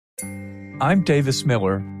I'm Davis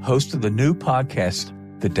Miller, host of the new podcast,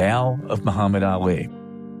 The Tao of Muhammad Ali.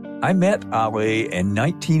 I met Ali in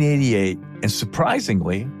 1988, and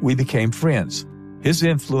surprisingly, we became friends. His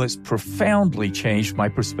influence profoundly changed my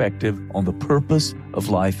perspective on the purpose of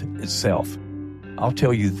life itself. I'll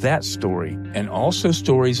tell you that story, and also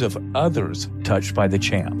stories of others touched by the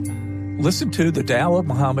champ. Listen to The Tao of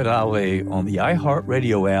Muhammad Ali on the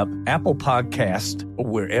iHeartRadio app, Apple Podcast, or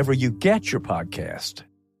wherever you get your podcast.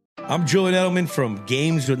 I'm Julian Edelman from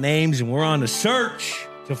Games with Names, and we're on a search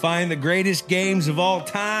to find the greatest games of all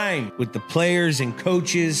time with the players and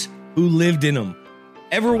coaches who lived in them.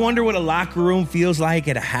 Ever wonder what a locker room feels like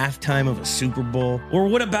at a halftime of a Super Bowl? Or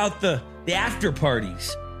what about the after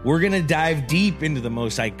parties? We're going to dive deep into the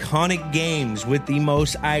most iconic games with the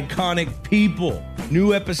most iconic people.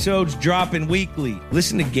 New episodes dropping weekly.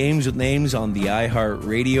 Listen to Games with Names on the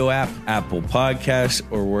iHeartRadio app, Apple Podcasts,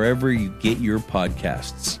 or wherever you get your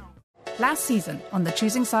podcasts. Last season on the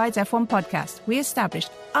Choosing Sides F1 podcast, we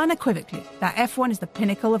established unequivocally that F1 is the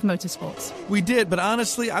pinnacle of motorsports. We did, but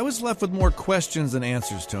honestly, I was left with more questions than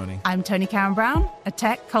answers, Tony. I'm Tony Karen Brown, a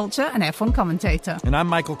tech, culture, and F1 commentator. And I'm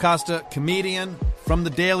Michael Costa, comedian from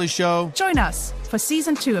The Daily Show. Join us for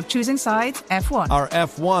Season 2 of Choosing Sides F1. Our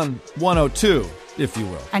F1 102, if you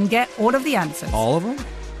will. And get all of the answers. All of them?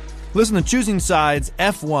 Listen to Choosing Sides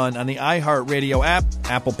F1 on the iHeartRadio app,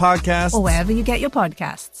 Apple Podcasts, or wherever you get your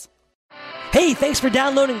podcasts. Hey, thanks for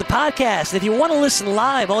downloading the podcast. If you want to listen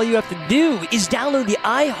live, all you have to do is download the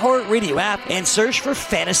iHeartRadio app and search for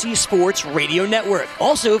Fantasy Sports Radio Network.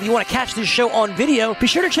 Also, if you want to catch this show on video, be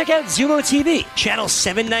sure to check out Zumo TV, channel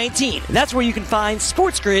 719. That's where you can find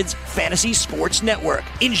Sports Grid's Fantasy Sports Network.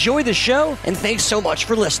 Enjoy the show, and thanks so much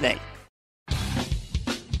for listening.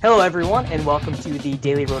 Hello, everyone, and welcome to the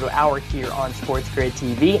Daily Roto Hour here on Sports Grid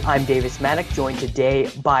TV. I'm Davis Maddock, joined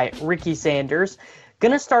today by Ricky Sanders.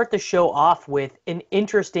 Going to start the show off with an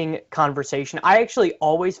interesting conversation. I actually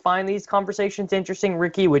always find these conversations interesting,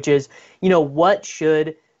 Ricky, which is, what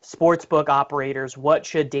should sportsbook operators, what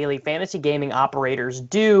should daily fantasy gaming operators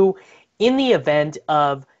do in the event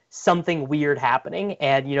of something weird happening?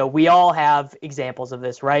 And, we all have examples of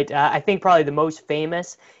this, right? I think probably the most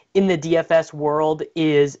famous in the DFS world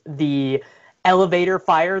is the elevator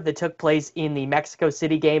fire that took place in the Mexico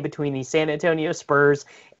City game between the San Antonio Spurs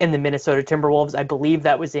and the Minnesota Timberwolves. I believe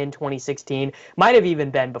that was in 2016. Might have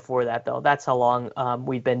even been before that, though. That's how long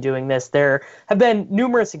we've been doing this. There have been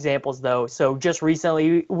numerous examples, though. So just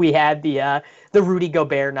recently, we had the Rudy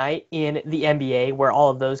Gobert night in the NBA, where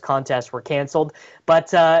all of those contests were canceled.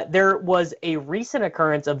 But there was a recent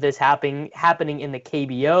occurrence of this happening in the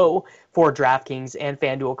KBO for DraftKings and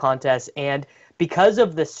FanDuel contests, and because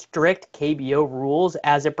of the strict KBO rules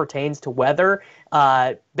as it pertains to weather,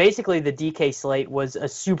 basically the DK slate was a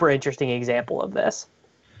super interesting example of this.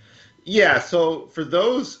 Yeah, so for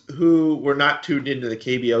those who were not tuned into the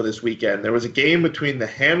KBO this weekend, there was a game between the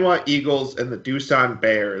Hanwha Eagles and the Doosan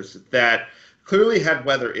Bears that clearly had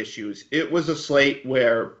weather issues. It was a slate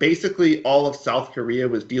where basically all of South Korea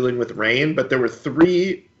was dealing with rain, but there were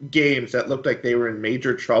three games that looked like they were in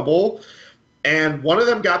major trouble, and one of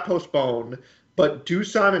them got postponed. But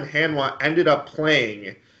Doosan and Hanwha ended up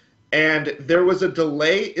playing, and there was a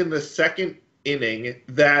delay in the second inning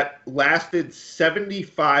that lasted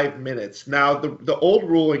 75 minutes. Now, the old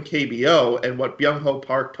rule in KBO and what Byung-Ho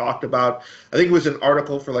Park talked about, I think it was an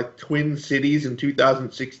article for like Twin Cities in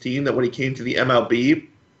 2016, that when he came to the MLB,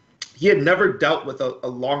 he had never dealt with a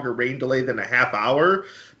longer rain delay than a half hour.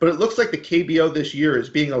 But it looks like the KBO this year is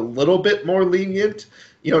being a little bit more lenient,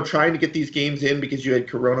 trying to get these games in because you had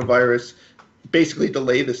coronavirus basically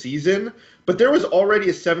delay the season. But there was already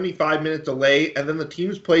a 75-minute delay, and then the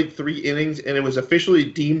teams played 3 innings, and it was officially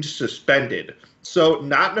deemed suspended. So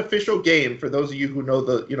not an official game for those of you who know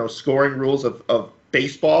the scoring rules of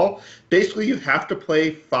baseball. Basically, you have to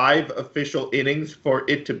play 5 official innings for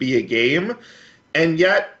it to be a game. And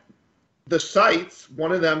yet the sites,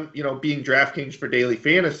 one of them being DraftKings for daily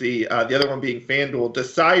fantasy, the other one being FanDuel,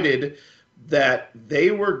 decided that they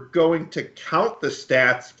were going to count the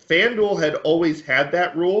stats. FanDuel had always had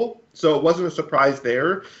that rule, so it wasn't a surprise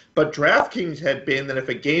there. But DraftKings had been that if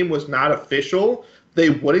a game was not official, they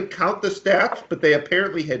wouldn't count the stats, but they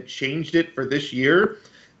apparently had changed it for this year.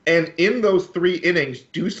 And in those 3 innings,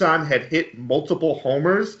 Doosan had hit multiple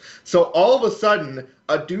homers. So all of a sudden,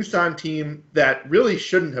 a Doosan team that really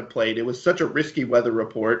shouldn't have played, it was such a risky weather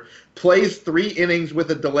report, plays 3 innings with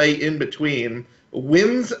a delay in between,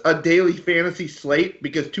 wins a daily fantasy slate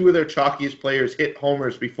because 2 of their chalkiest players hit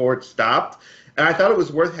homers before it stopped. And I thought it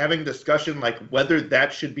was worth having discussion like whether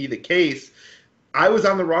that should be the case. I was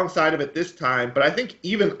on the wrong side of it this time, but I think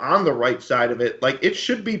even on the right side of it, like, it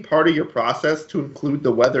should be part of your process to include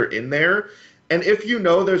the weather in there. And if you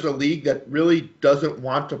know there's a league that really doesn't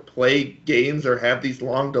want to play games or have these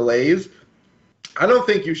long delays, I don't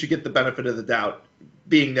think you should get the benefit of the doubt,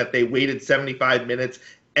 being that they waited 75 minutes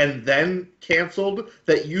and then canceled,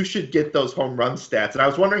 that you should get those home run stats. And I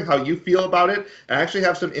was wondering how you feel about it. I actually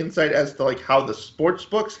have some insight as to like how the sports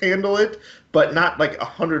books handle it, but not like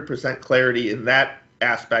 100% clarity in that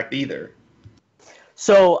aspect either.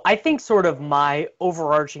 So I think sort of my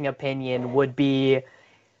overarching opinion would be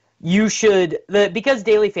you should, because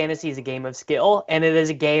daily fantasy is a game of skill and it is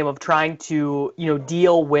a game of trying to,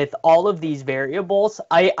 deal with all of these variables.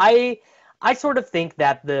 I sort of think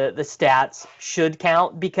that the stats should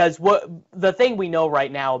count, because what the thing we know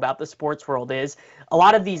right now about the sports world is a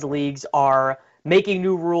lot of these leagues are making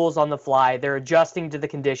new rules on the fly. They're adjusting to the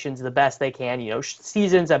conditions the best they can.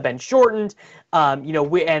 Seasons have been shortened,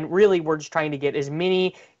 and really we're just trying to get as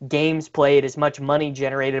many games played, as much money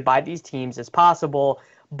generated by these teams as possible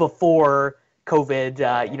before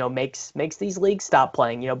COVID, makes these leagues stop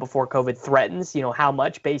playing, before COVID threatens, how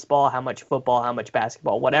much baseball, how much football, how much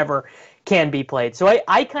basketball, whatever can be played. So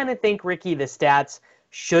I kind of think, Ricky, the stats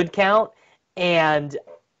should count. And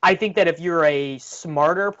I think that if you're a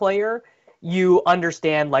smarter player, you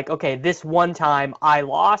understand, like, okay, this one time I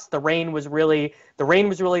lost, the rain was really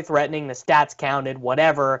threatening, the stats counted,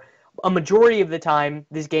 whatever. A majority of the time,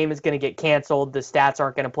 this game is going to get canceled, the stats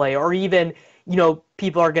aren't going to play, or even,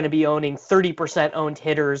 people are going to be owning 30% owned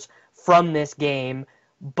hitters from this game,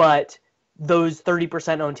 but those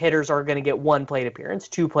 30% owned hitters are going to get 1 plate appearance,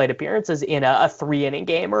 2 plate appearances in a 3-inning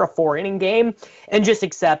game or a 4-inning game, and just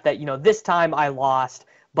accept that, this time I lost,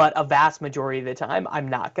 but a vast majority of the time I'm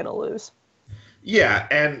not going to lose. Yeah,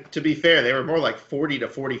 and to be fair, they were more like 40 to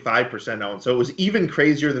 45% owned, so it was even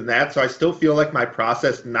crazier than that. So I still feel like my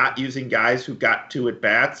process not using guys who got 2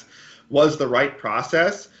 at-bats was the right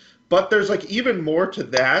process. But there's like even more to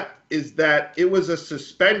that, is that it was a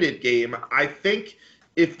suspended game. I think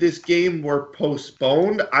if this game were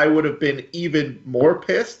postponed, I would have been even more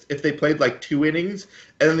pissed if they played like 2 innings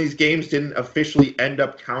and then these games didn't officially end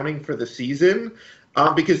up counting for the season.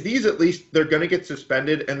 Because these, at least, they're going to get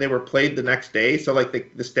suspended and they were played the next day. So, like,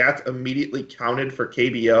 the stats immediately counted for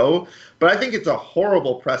KBO. But I think it's a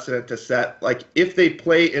horrible precedent to set. Like, if they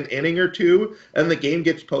play an inning or 2 and the game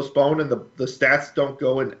gets postponed and the stats don't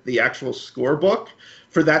go in the actual scorebook,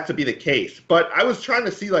 for that to be the case. But I was trying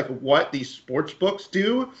to see, like, what these sports books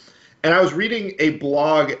do. And I was reading a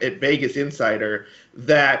blog at Vegas Insider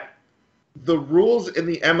that the rules in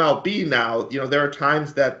the MLB now, there are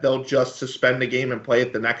times that they'll just suspend a game and play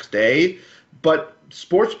it the next day. But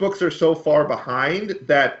sports books are so far behind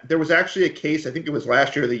that there was actually a case, I think it was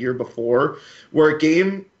last year or the year before, where a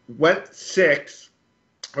game went 6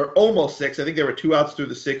 or almost 6. I think there were 2 outs through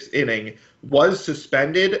the 6th inning, was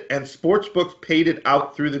suspended, and sports books paid it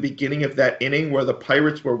out through the beginning of that inning where the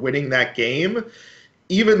Pirates were winning that game,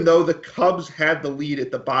 even though the Cubs had the lead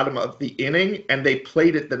at the bottom of the inning, and they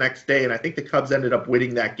played it the next day, and I think the Cubs ended up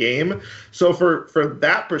winning that game. So for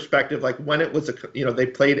that perspective, like when it was they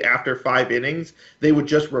played after 5 innings, they would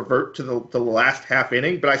just revert to the last half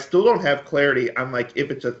inning. But I still don't have clarity on, like,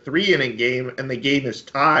 if it's a 3-inning game and the game is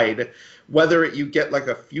tied, whether you get like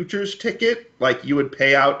a futures ticket, like you would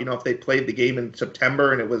pay out, if they played the game in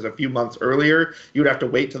September and it was a few months earlier, you would have to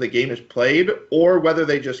wait till the game is played, or whether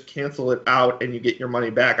they just cancel it out and you get your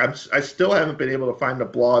money back. I still haven't been able to find a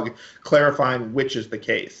blog clarifying which is the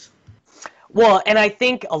case. Well, and I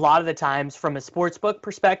think a lot of the times from a sportsbook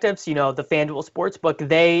perspective, so, the FanDuel Sportsbook,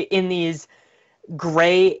 they, in these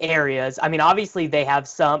gray areas, I mean, obviously they have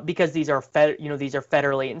some, because these are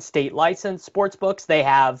federally and state licensed sports books, they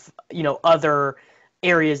have, other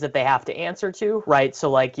areas that they have to answer to, right? So,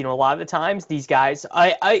 like, a lot of the times these guys,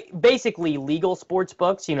 I basically legal sports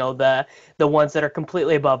books, the ones that are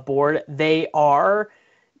completely above board,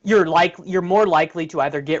 you're more likely to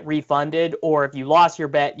either get refunded, or if you lost your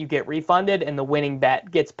bet, you get refunded and the winning bet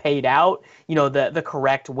gets paid out, the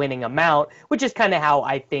correct winning amount, which is kind of how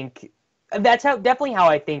I think, definitely how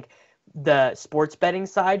I think the sports betting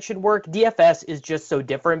side should work. DFS is just so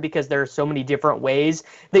different because there are so many different ways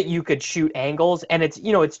that you could shoot angles, and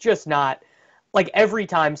it's just not like every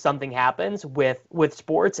time something happens with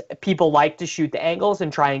sports, people like to shoot the angles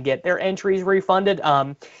and try and get their entries refunded.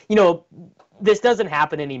 This doesn't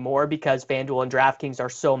happen anymore because FanDuel and DraftKings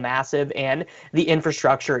are so massive and the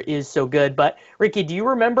infrastructure is so good. But Ricky, do you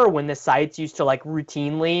remember when the sites used to like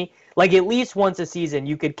routinely, like at least once a season,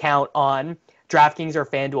 you could count on DraftKings or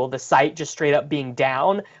FanDuel, the site just straight up being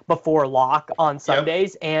down before lock on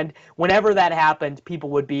Sundays? Yep. And whenever that happened,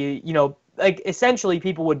 people would be, like essentially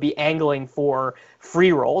people would be angling for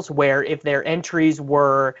free rolls where if their entries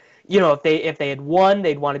were, if they had won,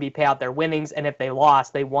 they'd want to be pay out their winnings, and if they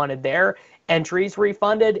lost, they wanted their entries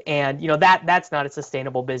refunded. And that's not a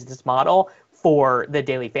sustainable business model for the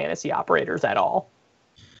daily fantasy operators at all.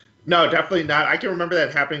 No, definitely not. I can remember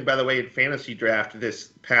that happening, by the way, in fantasy draft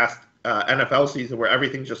this past NFL season where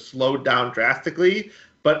everything just slowed down drastically.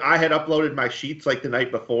 But I had uploaded my sheets like the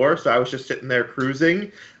night before, so I was just sitting there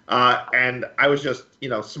cruising. And I was just,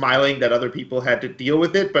 smiling that other people had to deal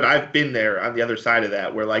with it. But I've been there on the other side of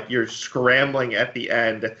that where, like, you're scrambling at the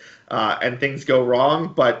end and things go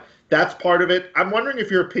wrong. But that's part of it. I'm wondering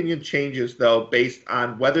if your opinion changes, though, based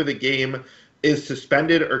on whether the game is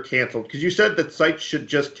suspended or canceled. Because you said that sites should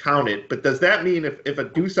just count it. But does that mean if a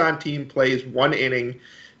Doosan team plays one inning,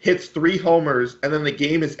 hits 3 homers, and then the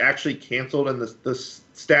game is actually canceled and the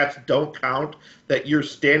stats don't count, that you're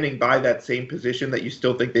standing by that same position that you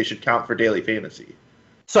still think they should count for daily fantasy?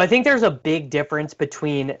 So I think there's a big difference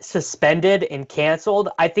between suspended and canceled.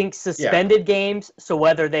 I think suspended games, so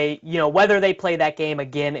whether they play that game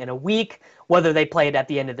again in a week, whether they play it at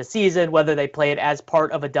the end of the season, whether they play it as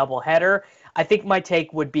part of a doubleheader, I think my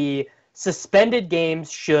take would be suspended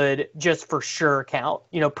games should just for sure count,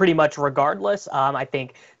 pretty much regardless. I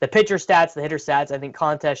think the pitcher stats, the hitter stats, I think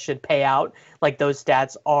contests should pay out like those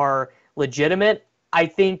stats are legitimate. I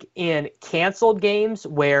think in canceled games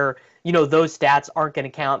where, those stats aren't going to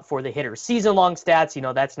count for the hitter's season-long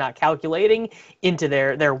stats, that's not calculating into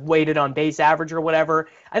their weighted on base average or whatever.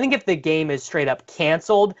 I think if the game is straight up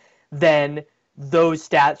canceled, then those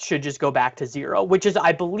stats should just go back to 0, which is,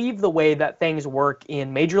 I believe, the way that things work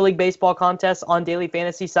in Major League Baseball contests on daily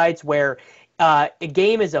fantasy sites, where a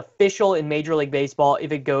game is official in Major League Baseball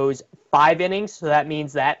if it goes 5 innings. So that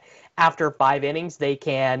means that after 5 innings, they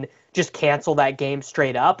can just cancel that game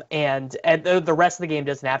straight up, and the rest of the game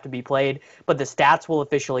doesn't have to be played, but the stats will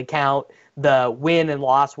officially count. The win and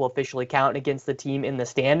loss will officially count against the team in the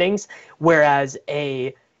standings, whereas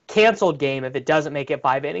a canceled game, if it doesn't make it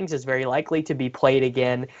 5 innings, is very likely to be played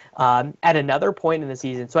again at another point in the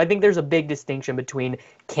season. So I think there's a big distinction between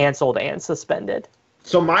canceled and suspended.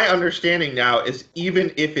 So my understanding now is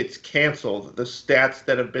even if it's canceled, the stats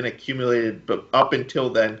that have been accumulated up until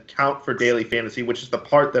then count for daily fantasy, which is the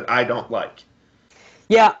part that I don't like.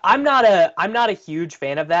 Yeah, I'm not a huge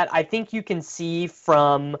fan of that. I think you can see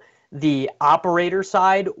from the operator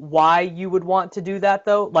side why you would want to do that,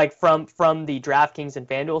 though. Like from the DraftKings and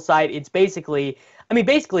FanDuel side, it's basically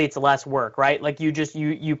it's less work, right? Like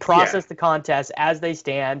you process the contests as they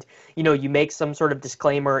stand. You make some sort of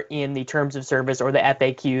disclaimer in the terms of service or the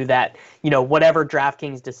FAQ that, whatever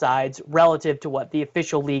DraftKings decides relative to what the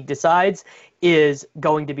official league decides is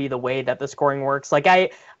going to be the way that the scoring works. Like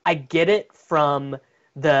I get it from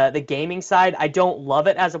the gaming side. I don't love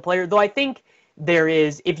it as a player, though. I think there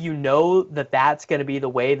is, if that's going to be the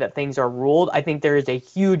way that things are ruled, I think there is a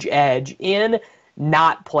huge edge in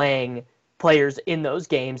not playing players in those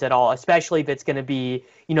games at all, especially if it's going to be,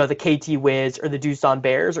 the KT Wiz or the Doosan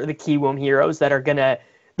Bears or the Kiwoom Heroes that are going to,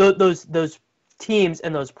 those teams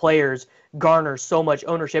and those players garner so much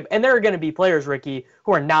ownership. And there are going to be players, Ricky,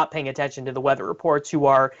 who are not paying attention to the weather reports, who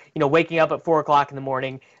are, waking up at 4:00 in the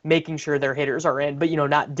morning, making sure their hitters are in, but,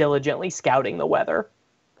 not diligently scouting the weather.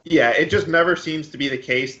 Yeah, it just never seems to be the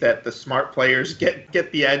case that the smart players get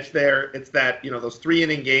the edge there. It's that, those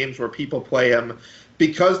 3-inning games where people play them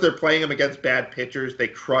because they're playing them against bad pitchers, they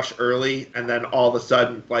crush early, and then all of a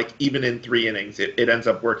sudden, like even in 3 innings, it ends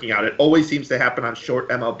up working out. It always seems to happen on short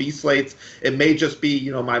MLB slates. It may just be,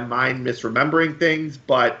 my mind misremembering things,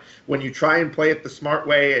 but when you try and play it the smart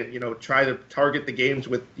way and, try to target the games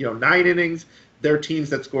with, 9 innings, there are teams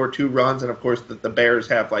that score 2 runs, and of course the Bears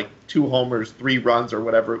have like 2 homers, 3 runs, or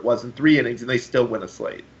whatever it was in 3 innings, and they still win a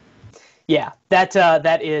slate. Yeah,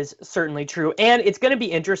 that is certainly true, and it's going to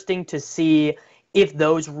be interesting to see if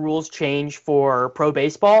those rules change for pro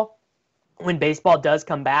baseball when baseball does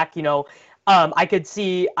come back. I could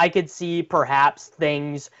see perhaps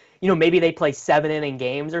things. Maybe they play 7-inning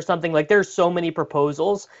games or something. Like there's so many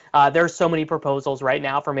proposals. There's so many proposals right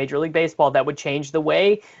now for Major League Baseball that would change the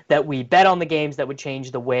way that we bet on the games, that would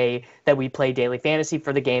change the way that we play daily fantasy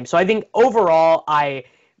for the game. So I think overall,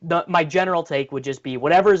 my general take would just be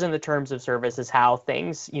whatever's in the terms of service is how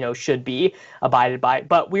things, should be abided by.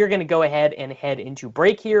 But we're going to go ahead and head into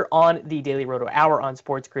break here on the Daily Roto Hour on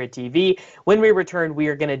Sports Grid TV. When we return, we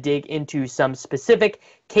are going to dig into some specific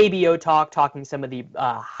KBO talk, talking some of the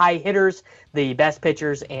high hitters, the best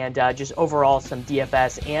pitchers, and just overall some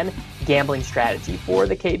DFS and gambling strategy for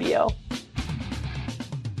the KBO.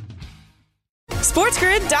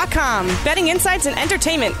 SportsGrid.com. Betting insights and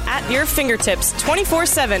entertainment at your fingertips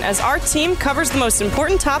 24/7 as our team covers the most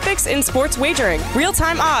important topics in sports wagering.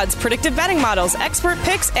 Real-time odds, predictive betting models, expert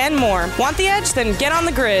picks, and more. Want the edge? Then get on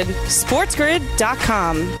the grid.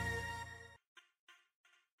 SportsGrid.com.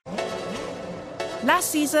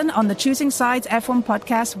 Last season on the Choosing Sides F1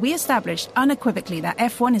 podcast, we established unequivocally that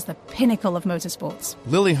F1 is the pinnacle of motorsports.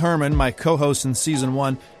 Lily Herman, my co-host in Season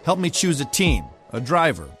 1, helped me choose a team, a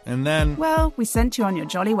driver, and then... Well, we sent you on your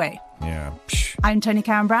jolly way. Yeah, I'm Tony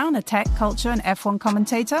Karen Brown, a tech, culture, and F1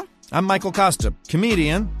 commentator. I'm Michael Costa,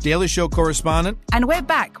 comedian, Daily Show correspondent. And we're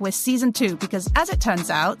back with Season 2 because, as it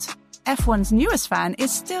turns out, F1's newest fan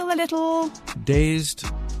is still a little... dazed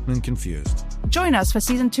and confused. Join us for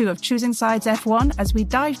Season 2 of Choosing Sides F1 as we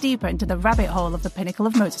dive deeper into the rabbit hole of the pinnacle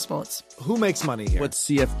of motorsports. Who makes money here? What's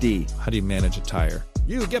CFD? How do you manage a tire?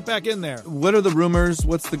 You, get back in there. What are the rumors?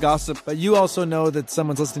 What's the gossip? But you also know that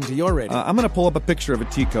someone's listening to your radio. I'm going to pull up a picture of a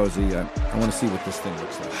tea cozy. I want to see what this thing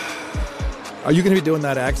looks like. Are you going to be doing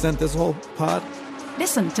that accent this whole pod?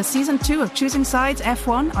 Listen to Season 2 of Choosing Sides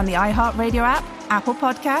F1 on the iHeartRadio app, Apple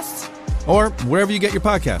Podcasts, or wherever you get your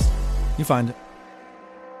podcast. You find it.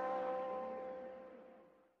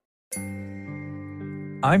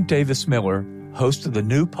 I'm Davis Miller, host of the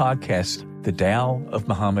new podcast, The Tao of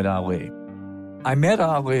Muhammad Ali. I met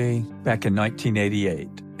Ali back in 1988,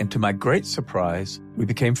 and to my great surprise, we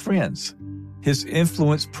became friends. His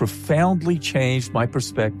influence profoundly changed my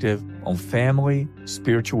perspective on family,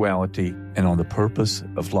 spirituality, and on the purpose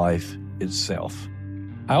of life itself.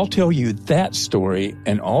 I'll tell you that story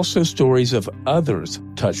and also stories of others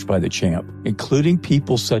touched by the champ, including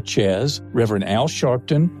people such as Reverend Al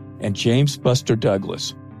Sharpton and James Buster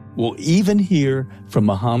Douglas. We'll even hear from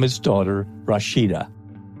Muhammad's daughter, Rashida.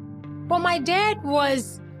 Well, my dad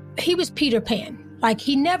he was Peter Pan. Like,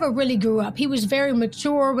 he never really grew up. He was very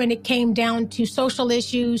mature when it came down to social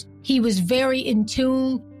issues. He was very in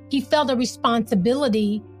tune. He felt a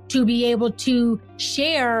responsibility to be able to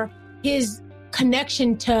share his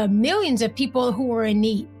connection to millions of people who were in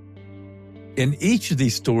need. In each of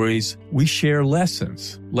these stories, we share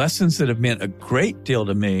lessons that have meant a great deal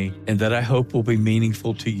to me and that I hope will be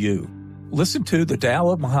meaningful to you. Listen to The Tao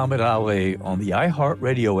of Muhammad Ali on the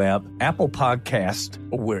iHeartRadio app, Apple Podcast,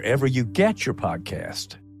 or wherever you get your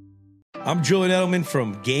podcast. I'm Julian Edelman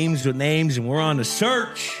from Games with Names, and we're on a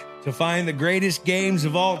search to find the greatest games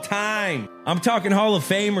of all time. I'm talking Hall of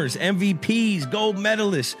Famers, MVPs, gold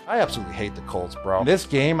medalists. I absolutely hate the Colts, bro. This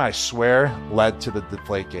game, I swear, led to the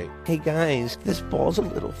Deflategate. Hey, guys, this ball's a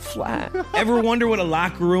little flat. Ever wonder what a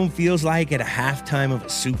locker room feels like at a halftime of a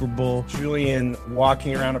Super Bowl? Julian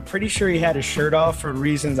walking around, I'm pretty sure he had his shirt off for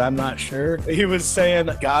reasons I'm not sure. He was saying,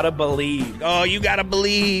 gotta believe. Oh, you gotta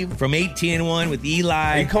believe. From 18-1 with Eli.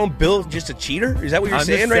 Are you calling Bill just a cheater? Is that what you're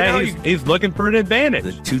saying right now? He's looking for an advantage.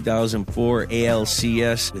 The 2004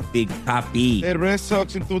 ALCS with Big Papi. The Red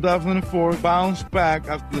Sox in 2004 bounced back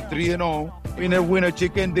after the 3-0. Winner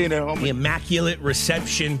chicken dinner. The immaculate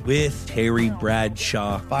reception with Terry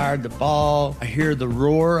Bradshaw. Fired the ball. I hear the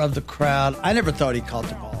roar of the crowd. I never thought he caught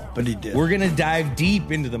the ball, but he did. We're going to dive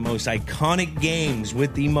deep into the most iconic games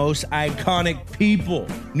with the most iconic people.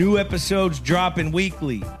 New episodes dropping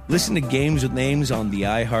weekly. Listen to Games with Names on the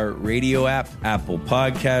iHeartRadio app, Apple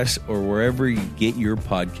Podcasts, or wherever you get your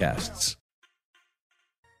podcasts.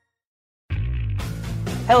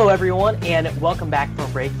 Hello, everyone, and welcome back from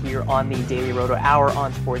break here on the Daily Roto Hour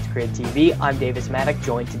on Sports Grid TV. I'm Davis Maddock,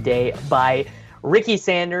 joined today by Ricky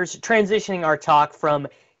Sanders, transitioning our talk from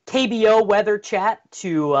KBO weather chat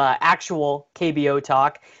to actual KBO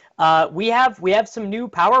talk. We have some new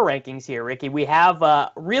power rankings here, Ricky. We have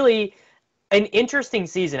really an interesting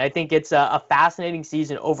season. I think it's a fascinating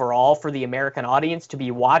season overall for the American audience to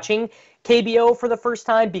be watching KBO for the first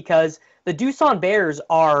time because the Doosan Bears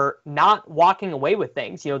are not walking away with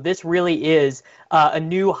things. You know, this really is a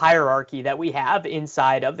new hierarchy that we have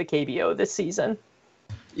inside of the KBO this season.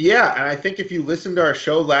 Yeah, and I think if you listened to our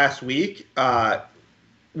show last week,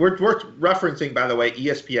 we're referencing, by the way,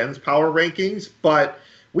 ESPN's power rankings, but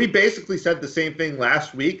we basically said the same thing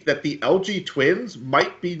last week, that the LG Twins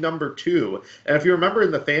might be number 2. And if you remember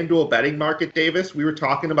in the FanDuel betting market, Davis, we were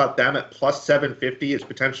talking about them at plus 750 as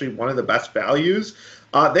potentially one of the best values.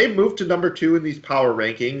 They moved to number 2 in these power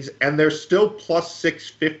rankings, and they're still plus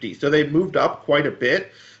 650. So they moved up quite a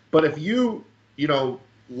bit. But if you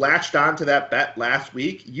latched onto that bet last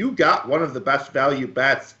week, you got one of the best value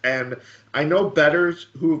bets. And I know bettors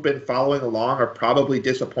who have been following along are probably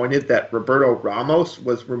disappointed that Roberto Ramos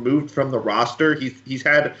was removed from the roster. He's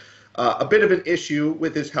had a bit of an issue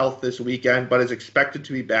with his health this weekend, but is expected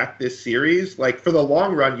to be back this series. Like, for the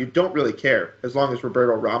long run, you don't really care as long as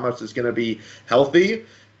Roberto Ramos is going to be healthy.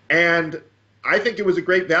 And I think it was a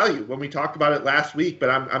great value when we talked about it last week, but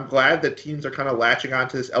I'm glad that teams are kind of latching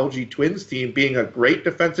onto this LG Twins team being a great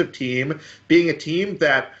defensive team, being a team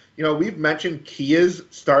that, you know, we've mentioned Kia's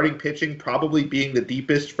starting pitching probably being the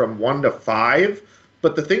deepest from 1 to 5.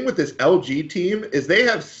 But the thing with this LG team is they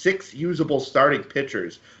have 6 usable starting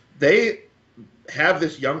pitchers. They have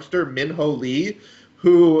this youngster, Min-Ho Lee,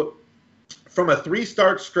 who from a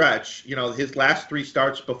 3-start stretch, you know, his last 3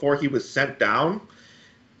 starts before he was sent down,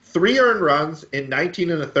 3 earned runs in 19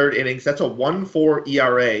 1/3 innings. That's a 1.4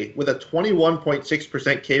 ERA with a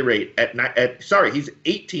 21.6% K rate he's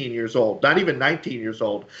 18 years old, not even 19 years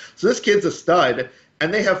old. So this kid's a stud,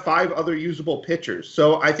 and they have 5 other usable pitchers.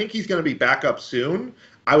 So I think he's going to be back up soon.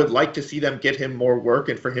 I would like to see them get him more work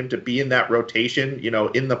and for him to be in that rotation, you know,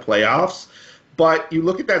 in the playoffs. But you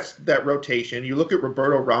look at that rotation, you look at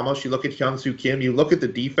Roberto Ramos, you look at Hyun-Soo Kim, you look at the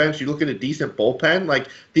defense, you look at a decent bullpen. Like,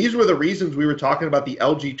 these were the reasons we were talking about the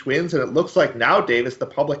LG Twins, and it looks like now, Davis, the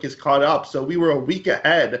public is caught up. So we were a week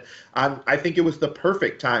ahead on, I think it was the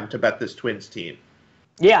perfect time to bet this Twins team.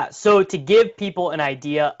 Yeah, so to give people an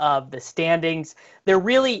idea of the standings, there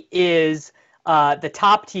really is the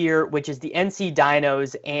top tier, which is the NC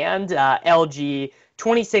Dinos and LG.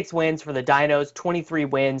 26 wins for the Dinos, 23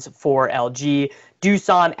 wins for LG.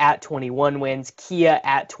 Doosan at 21 wins, Kia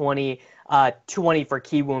at 20, 20 for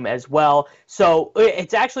Kiwoom as well. So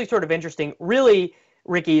it's actually sort of interesting. Really,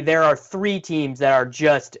 Ricky, there are 3 teams that are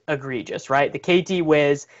just egregious, right? The KT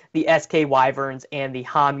Wiz, the SK Wyverns, and the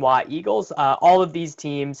Hanwha Eagles. All of these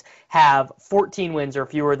teams have 14 wins or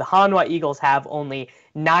fewer. The Hanwha Eagles have only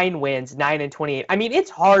 9 wins, 9-28. I mean, it's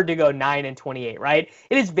hard to go 9-28, right?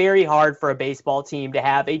 It is very hard for a baseball team to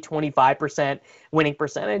have a 25% winning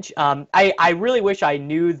percentage. I really wish I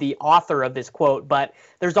knew the author of this quote, but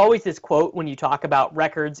there's always this quote when you talk about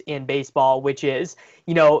records in baseball, which is,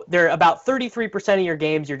 you know, there are about 33% of your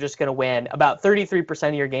games you're just going to win, about 33%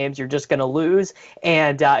 of your games you're just going to lose,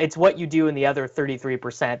 and it's what you do in the other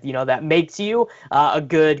 33%, you know, that makes you a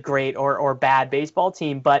good, great, or bad baseball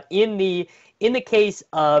team. But in the case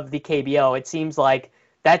of the KBO, it seems like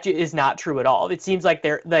that is not true at all. It seems like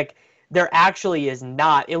there actually is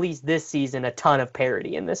not, at least this season, a ton of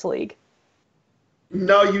parity in this league.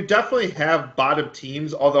 No, you definitely have bottom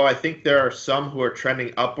teams, although I think there are some who are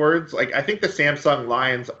trending upwards. Like, I think the Samsung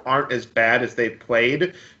Lions aren't as bad as they've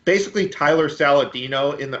played. Basically, Tyler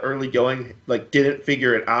Saladino in the early going, like, didn't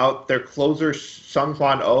figure it out. Their closer,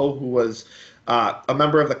 Sung-Hwan Oh, who was a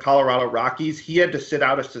member of the Colorado Rockies, he had to sit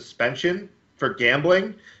out a suspension for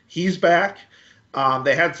gambling. He's back.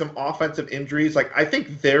 They had some offensive injuries. Like, I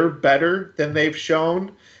think they're better than they've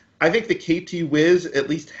shown. I think the KT Wiz at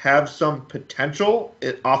least have some potential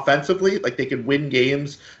offensively. Like, they could win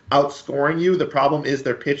games outscoring you. The problem is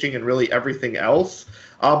their pitching and really everything else.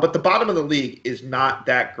 But the bottom of the league is not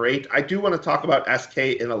that great. I do want to talk about SK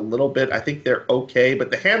in a little bit. I think they're okay,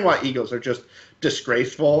 but the Hanwha Eagles are just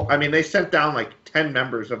disgraceful. I mean, they sent down like 10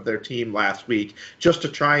 members of their team last week just to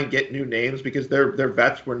try and get new names because their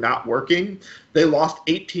vets were not working. They lost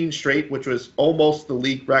 18 straight, which was almost the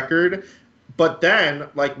league record. But then,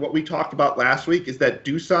 like what we talked about last week, is that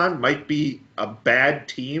Doosan might be a bad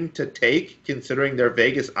team to take considering their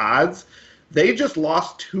Vegas odds. They just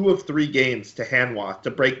lost 2 of 3 games to Hanwha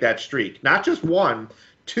to break that streak. Not just 1,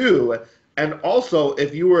 2. And also,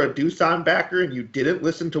 if you were a Doosan backer and you didn't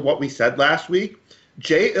listen to what we said last week,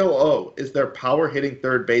 J.L.O. is their power-hitting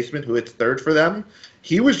third baseman who hits third for them.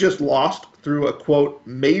 He was just lost through a, quote,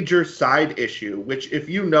 major side issue, which if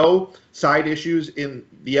you know side issues in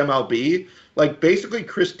the MLB, like basically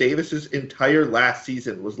Chris Davis's entire last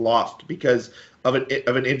season was lost because of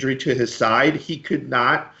an injury to his side. He could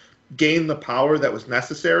not gain the power that was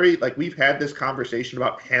necessary. Like, we've had this conversation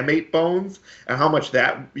about hamate bones and how much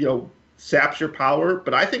that, you know, saps your power,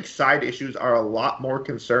 but I think side issues are a lot more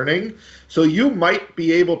concerning. So you might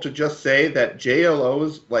be able to just say that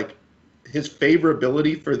JLO's, like, his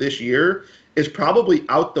favorability for this year is probably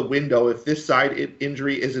out the window if this side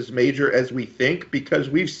injury is as major as we think, because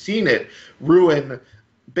we've seen it ruin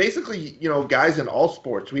basically, you know, guys in all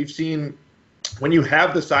sports. We've seen when you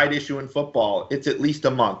have the side issue in football, it's at least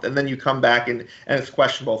a month, and then you come back and it's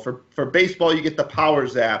questionable. For baseball, you get the power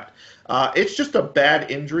zapped. It's just a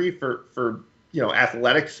bad injury for you know,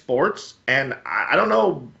 athletic sports, and I don't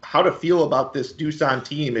know how to feel about this Doosan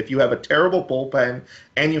team if you have a terrible bullpen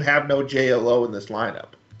and you have no JLO in this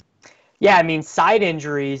lineup. Yeah, I mean, side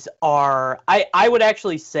injuries are, I would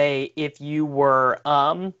actually say if you were,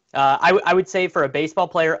 I would say for a baseball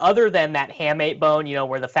player, other than that hamate bone,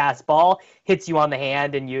 where the fastball hits you on the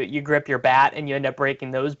hand and you grip your bat and you end up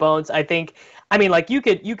breaking those bones, I think, you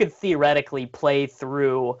could theoretically play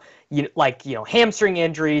through, hamstring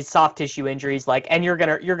injuries, soft tissue injuries, and you're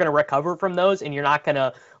gonna recover from those and you're not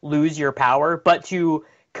gonna lose your power, but to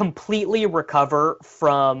completely recover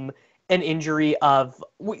from an injury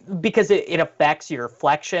because it affects your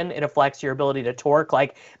flexion, it affects your ability to torque.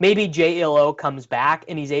 Like maybe JLO comes back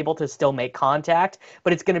and he's able to still make contact,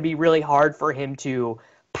 but it's going to be really hard for him to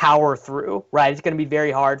power through, right? It's going to be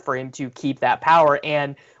very hard for him to keep that power.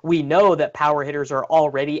 And we know that power hitters are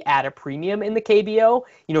already at a premium in the KBO.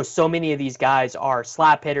 So many of these guys are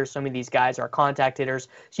slap hitters. So many of these guys are contact hitters.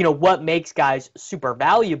 So, what makes guys super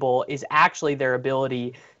valuable is actually their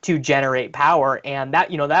ability to generate power. And that,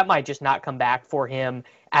 that might just not come back for him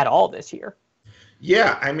at all this year.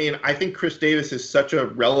 Yeah. I think Chris Davis is such a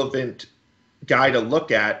relevant guy to look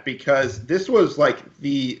at because this was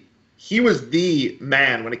he was the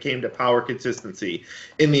man when it came to power consistency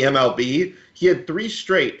in the MLB. He had 3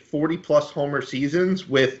 straight 40-plus homer seasons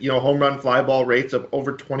with, home run fly ball rates of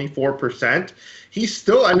over 24%. He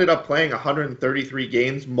still ended up playing 133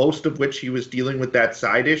 games, most of which he was dealing with that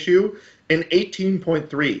side issue, an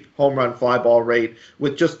 18.3 home run fly ball rate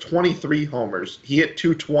with just 23 homers. He hit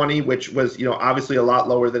 220, which was, obviously a lot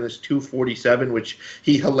lower than his 247, which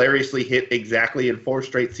he hilariously hit exactly in 4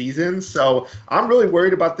 straight seasons. So I'm really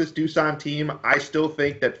worried about this Doosan team. I still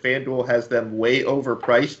think that FanDuel has them way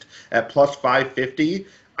overpriced at plus 550.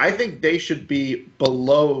 I think they should be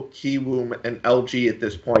below Kiwoom and LG at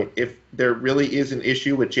this point. If there really is an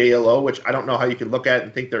issue with JLO, which I don't know how you can look at it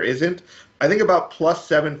and think there isn't, I think about plus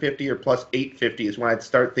 750 or plus 850 is when I'd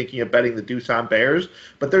start thinking of betting the Doosan Bears.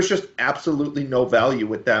 But there's just absolutely no value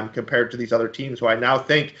with them compared to these other teams who I now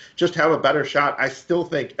think just have a better shot. I still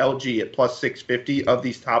think LG at plus 650 of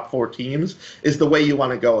these top 4 teams is the way you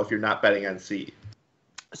want to go if you're not betting on seed.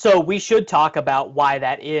 So we should talk about why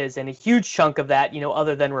that is, and a huge chunk of that,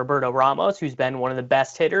 other than Roberto Ramos, who's been one of the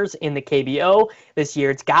best hitters in the KBO this year,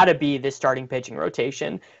 it's got to be this starting pitching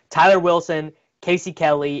rotation. Tyler Wilson, Casey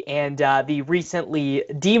Kelly, and the recently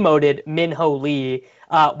demoted Min-Ho Lee.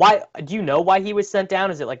 Why do you know why he was sent down?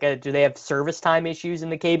 Is it do they have service time issues in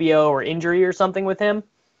the KBO or injury or something with him?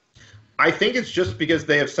 I think it's just because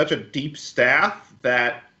they have such a deep staff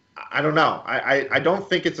that I don't know. I don't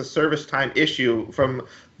think it's a service time issue. From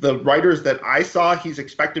the writers that I saw, he's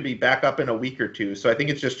expected to be back up in a week or 2. So I think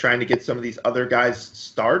it's just trying to get some of these other guys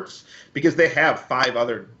starts because they have 5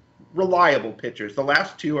 other reliable pitchers. The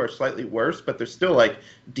last 2 are slightly worse, but they're still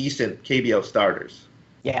decent KBO starters.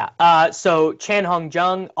 Yeah. So Chan Hung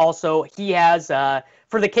Jung also, he has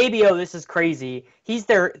for the KBO, this is crazy. He's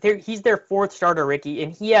their 4th starter, Ricky,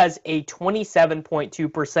 and he has a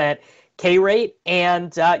 27.2% K rate,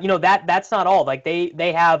 and that's not all.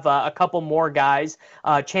 They have a couple more guys,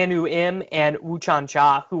 Chanu Im and Wu Chan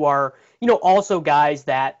Cha, who are also guys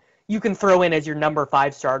that you can throw in as your number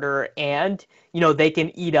 5 starter, and they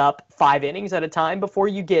can eat up 5 innings at a time before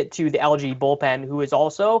you get to the LG bullpen, who is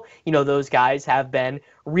also those guys have been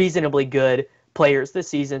reasonably good players this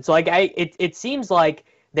season. So it seems like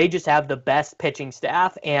they just have the best pitching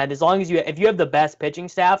staff, and as long as if you have the best pitching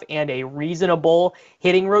staff and a reasonable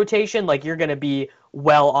hitting rotation, you're going to be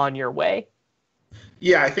well on your way.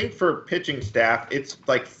 Yeah, I think for pitching staff, it's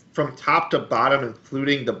from top to bottom,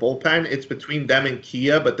 including the bullpen, it's between them and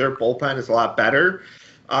Kia, but their bullpen is a lot better.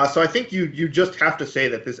 So I think you just have to say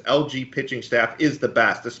that this LG pitching staff is the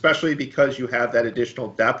best, especially because you have that additional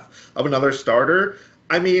depth of another starter.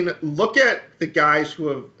 Look at the guys who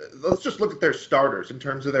have – let's just look at their starters in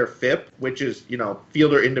terms of their FIP, which is,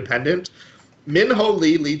 fielder independent. Min-Ho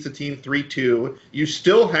Lee leads the team 3.2. You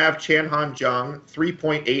still have Chan Han Jung,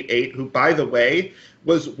 3.88, who, by the way,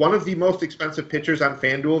 was one of the most expensive pitchers on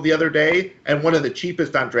FanDuel the other day and one of the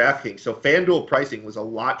cheapest on DraftKings. So FanDuel pricing was a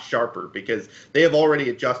lot sharper because they have already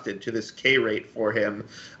adjusted to this K rate for him.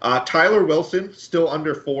 Tyler Wilson, still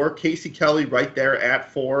under 4. Casey Kelly right there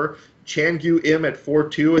at 4. Changyu Im at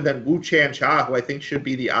 4.2, and then Wu Chan Cha, who I think should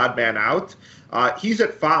be the odd man out. He's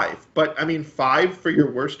at 5. But, 5 for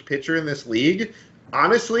your worst pitcher in this league,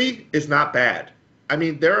 honestly, is not bad.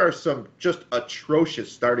 There are some just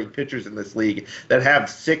atrocious starting pitchers in this league that have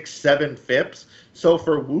 6, 7 FIPs. So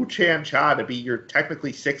for Wu Chan Cha to be your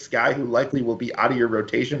technically 6th guy who likely will be out of your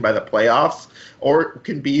rotation by the playoffs or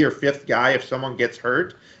can be your 5th guy if someone gets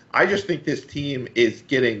hurt, I just think this team is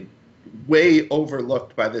getting way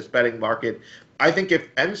overlooked by this betting market. I think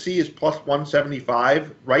if NC is plus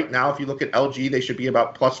 175, right now, if you look at LG, they should be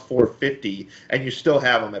about plus 450, and you still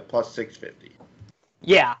have them at plus 650.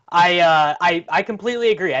 Yeah, I completely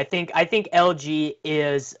agree. I think LG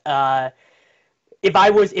is if I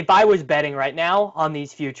was betting right now on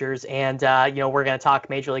these futures, and we're going to talk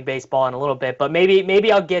Major League Baseball in a little bit, but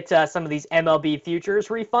maybe I'll get some of these MLB futures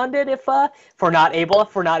refunded if we're not able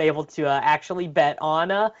to actually bet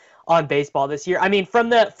on baseball this year. I mean, from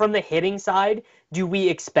the hitting side, do we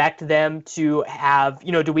expect them to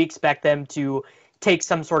take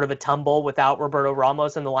some sort of a tumble without Roberto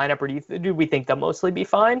Ramos in the lineup, or do we think they'll mostly be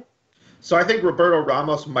fine? So I think Roberto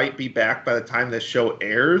Ramos might be back by the time this show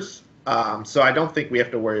airs. So I don't think we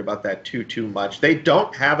have to worry about that too much. They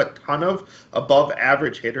don't have a ton of above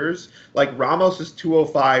average hitters. Like Ramos is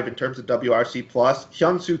 205 in terms of WRC plus.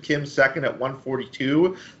 Hyun-Soo Kim second at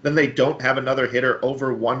 142. Then they don't have another hitter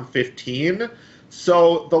over 115.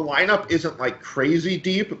 So the lineup isn't like crazy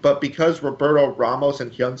deep, but because Roberto Ramos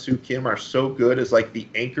and Hyun-Soo Kim are so good as like the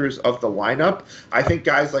anchors of the lineup, I think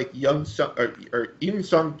guys like Im Sung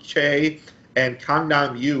Chae and Kang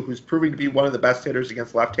Nam Yu, who's proving to be one of the best hitters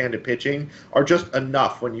against left-handed pitching, are just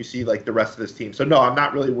enough when you see like the rest of this team. So no, I'm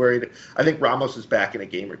not really worried. I think Ramos is back in a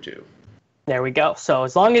game or two. There we go. So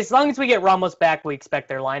as long as we get Ramos back, we expect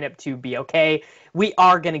their lineup to be okay. We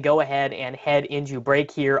are going to go ahead and head into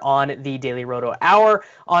break here on the Daily Roto Hour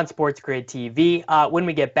on Sports Grid TV. When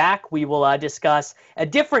we get back, we will discuss a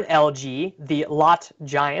different LG, the Lot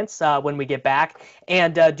Giants, when we get back,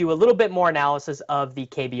 and do a little bit more analysis of the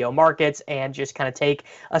KBO markets and just kind of take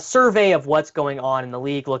a survey of what's going on in the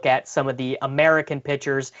league, look at some of the American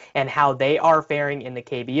pitchers and how they are faring in the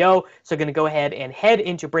KBO. So going to go ahead and head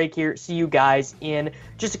into break here. See you guys in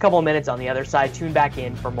just a couple of minutes on the other side. Tune back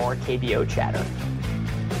in for more KBO chatter.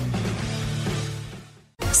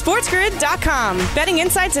 SportsGrid.com. Betting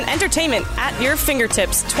insights and entertainment at your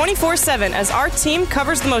fingertips 24/7 as our team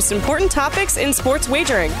covers the most important topics in sports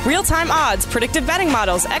wagering. Real-time odds, predictive betting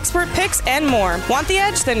models, expert picks, and more. Want the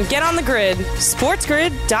edge? Then get on the grid.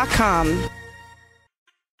 SportsGrid.com.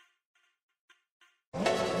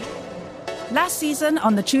 Last season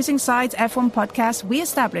on the Choosing Sides F1 podcast, we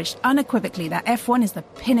established unequivocally that F1 is the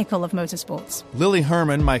pinnacle of motorsports. Lily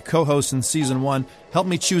Herman, my co-host in Season 1, helped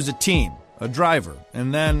me choose a team, a driver,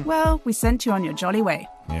 and then... Well, we sent you on your jolly way.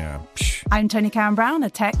 Yeah. I'm Tony Karen Brown, a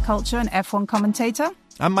tech, culture, and F1 commentator.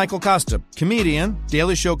 I'm Michael Costa, comedian,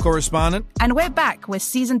 Daily Show correspondent. And we're back with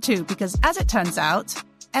Season 2 because, as it turns out,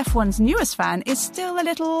 F1's newest fan is still a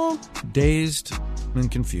little... dazed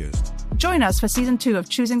and confused. Join us for Season 2 of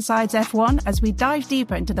Choosing Sides F1 as we dive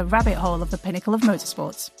deeper into the rabbit hole of the pinnacle of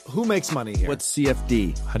motorsports. Who makes money here? What's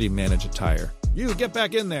CFD? How do you manage a tire? You, get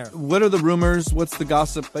back in there. What are the rumors? What's the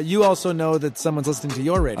gossip? But you also know that someone's listening to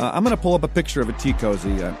your radio. I'm going to pull up a picture of a tea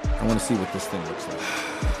cozy. I want to see what this thing looks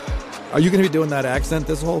like. Are you going to be doing that accent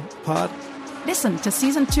this whole pod? Listen to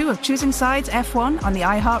Season 2 of Choosing Sides F1 on the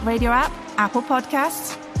iHeartRadio app, Apple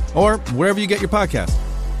Podcasts, or wherever you get your podcast.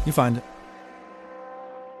 You find it.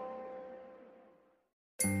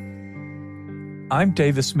 I'm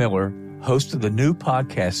Davis Miller, host of the new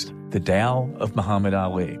podcast, The Tao of Muhammad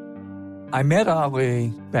Ali. I met Ali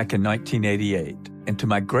back in 1988, and to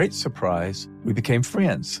my great surprise, we became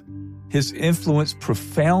friends. His influence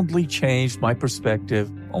profoundly changed my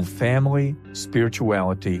perspective on family,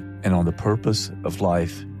 spirituality, and on the purpose of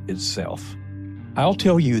life itself. I'll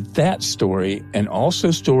tell you that story and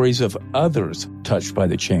also stories of others touched by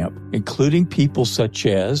the champ, including people such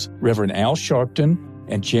as Reverend Al Sharpton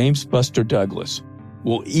and James Buster Douglas.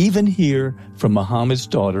 We'll even hear from Muhammad's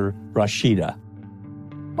daughter, Rashida.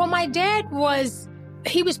 Well, my dad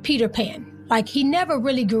he was Peter Pan. Like, he never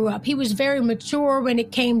really grew up. He was very mature when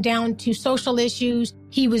it came down to social issues.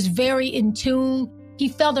 He was very in tune. He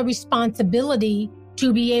felt a responsibility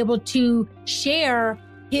to be able to share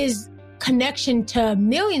his connection to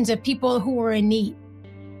millions of people who were in need.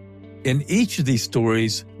 In each of these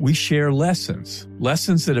stories, we share lessons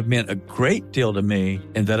that have meant a great deal to me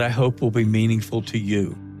and that I hope will be meaningful to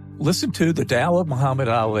you. Listen to The Tao of Muhammad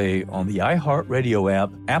Ali on the iHeartRadio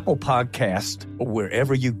app, Apple Podcast, or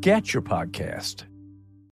wherever you get your podcast.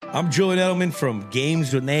 I'm Julian Edelman from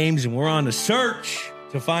Games with Names, and we're on a search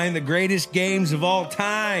to find the greatest games of all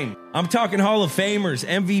time. I'm talking Hall of Famers,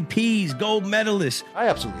 MVPs, gold medalists. I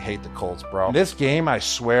absolutely hate the Colts, bro. This game, I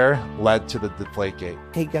swear, led to the Deflategate.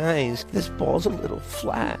 Hey guys, this ball's a little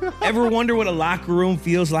flat. Ever wonder what a locker room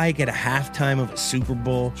feels like at a halftime of a Super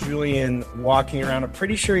Bowl? Julian walking around, I'm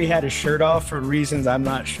pretty sure he had his shirt off for reasons I'm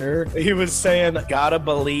not sure. He was saying, gotta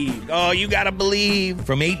believe. Oh, you gotta believe.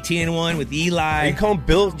 From 18-1 with Eli. Are you calling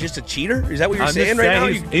Bill just a cheater? Is that what you're saying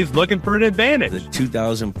right now? He's looking for an advantage. The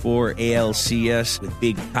 2004 ALCS with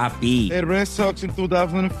Big Papi. The Red Sox in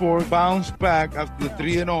 2004 bounced back after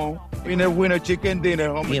 3-0. Winner chicken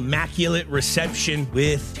dinner. The immaculate reception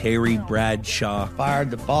with Terry Bradshaw.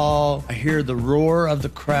 Fired the ball. I hear the roar of the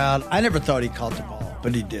crowd. I never thought he caught the ball,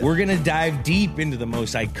 but he did. We're going to dive deep into the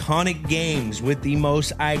most iconic games with the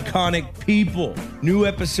most iconic people. New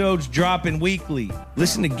episodes dropping weekly.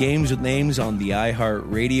 Listen to Games with Names on the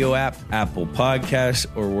iHeartRadio app, Apple Podcasts,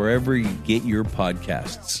 or wherever you get your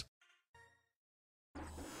podcasts.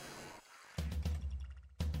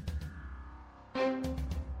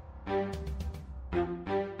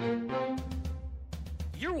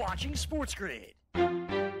 You're watching Sports Grid.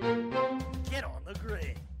 Get on the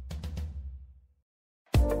grid.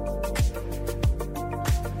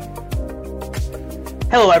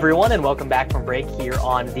 Hello, everyone, and welcome back from break here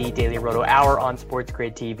on the Daily Roto Hour on Sports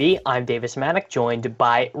Grid TV. I'm Davis Maddock, joined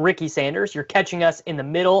by Ricky Sanders. You're catching us in the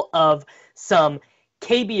middle of some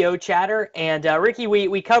KBO chatter. And Ricky,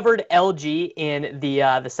 we covered LG in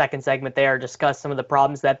the second segment there, discussed some of the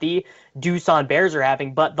problems that the Doosan Bears are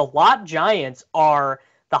having. But the Lot Giants are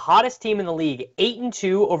the hottest team in the league,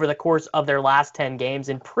 8-2 over the course of their last 10 games,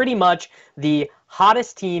 and pretty much the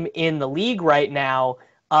hottest team in the league right now.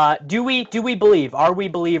 Do we believe? Are we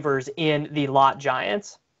believers in the Lot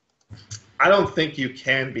Giants? I don't think you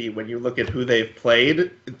can be when you look at who they've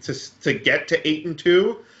played to get to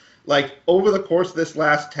 8-2. Like, over the course of this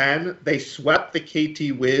last 10, they swept the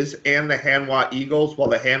KT Wiz and the Hanwha Eagles while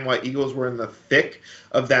the Hanwha Eagles were in the thick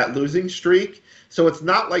of that losing streak. So it's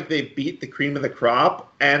not like they beat the cream of the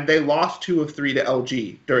crop, and they lost 2 of 3 to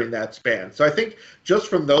LG during that span. So I think just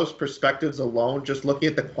from those perspectives alone, just looking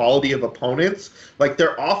at the quality of opponents, like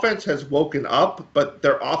their offense has woken up, but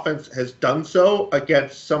their offense has done so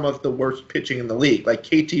against some of the worst pitching in the league. Like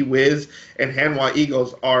KT Wiz and Hanwha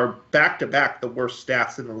Eagles are back-to-back the worst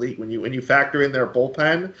stats in the league. When you factor in their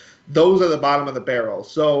bullpen, those are the bottom of the barrel.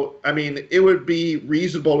 So, I mean, it would be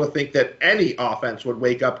reasonable to think that any offense would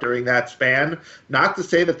wake up during that span. Not to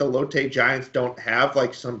say that the Lotte Giants don't have,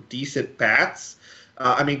 like, some decent bats.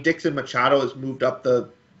 I mean, Dixon Machado has moved up the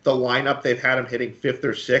lineup. They've had him hitting 5th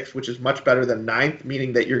or 6th, which is much better than 9th,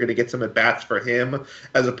 meaning that you're going to get some at-bats for him,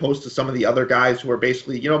 as opposed to some of the other guys who are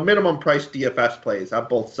basically, minimum price DFS plays on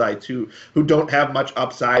both sides who don't have much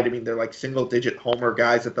upside. I mean, they're like single-digit homer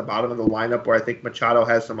guys at the bottom of the lineup where I think Machado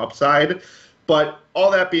has some upside. But all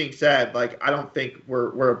that being said, like, I don't think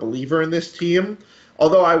we're a believer in this team.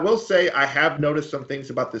 Although I will say I have noticed some things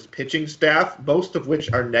about this pitching staff, most of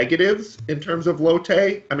which are negatives in terms of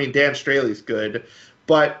Lotte. I mean, Dan Straley's good.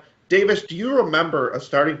 But, Davis, do you remember a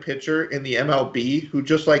starting pitcher in the MLB who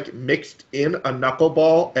just, like, mixed in a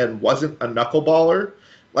knuckleball and wasn't a knuckleballer?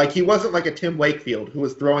 Like, he wasn't like a Tim Wakefield who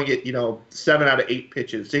was throwing it, 7 out of 8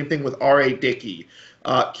 pitches. Same thing with R.A. Dickey.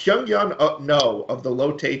 Kyung-Yun No of the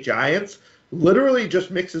Lotte Giants literally just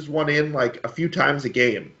mixes one in, like, a few times a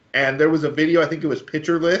game. And there was a video, I think it was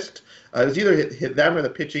Pitcher List. It was either hit them or the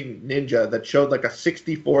Pitching Ninja that showed, like, a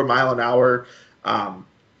 64-mile-an-hour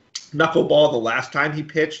knuckleball the last time he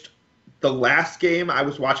pitched. The last game, I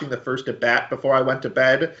was watching the first at bat before I went to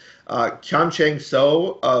bed. Kyun Chang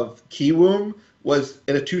So of Kiwoom was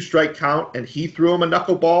in a 2-strike count, and he threw him a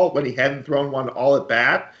knuckleball when he hadn't thrown one all at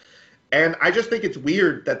bat. And I just think it's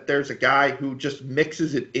weird that there's a guy who just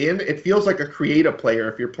mixes it in. It feels like a creative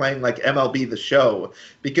player if you're playing like MLB The Show,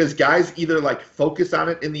 because guys either like focus on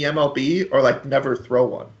it in the MLB or like never throw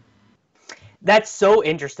one. That's so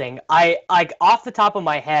interesting. I like off the top of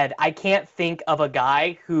my head, I can't think of a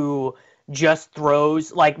guy who just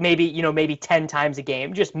throws like maybe 10 times a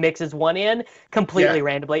game, just mixes one in completely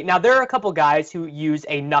randomly. Now, there are a couple guys who use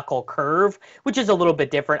a knuckle curve, which is a little bit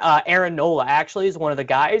different. Aaron Nola actually is one of the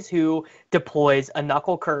guys who deploys a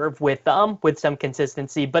knuckle curve with some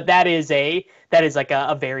consistency, but that is like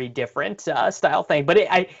a very different style thing. But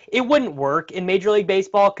it wouldn't work in Major League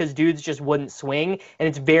Baseball because dudes just wouldn't swing, and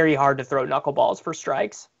it's very hard to throw knuckleballs for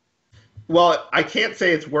strikes. Well, I can't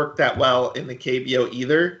say it's worked that well in the KBO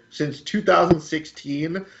either. Since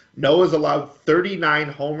 2016, Noah's allowed 39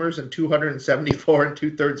 homers and 274 and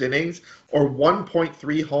 2/3 innings, or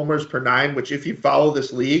 1.3 homers per nine, which if you follow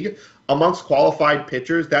this league, amongst qualified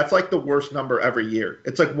pitchers, that's like the worst number every year.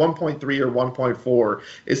 It's like 1.3 or 1.4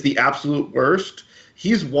 is the absolute worst.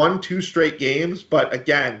 He's won 2 straight games, but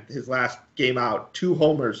again, his last game out, 2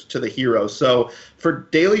 homers to the hero. So for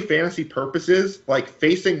daily fantasy purposes, like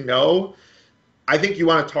facing No, I think you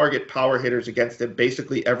want to target power hitters against him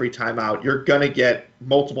basically every time out. You're going to get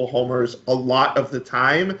multiple homers a lot of the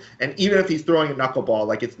time. And even if he's throwing a knuckleball,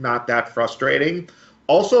 like it's not that frustrating.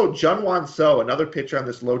 Also, Jun-Hwan So, another pitcher on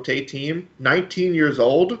this Lotte team, 19 years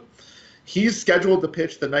old. He's scheduled to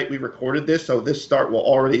pitch the night we recorded this, so this start will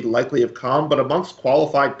already likely have come. But amongst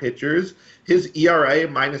qualified pitchers, his ERA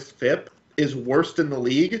minus FIP is worst in the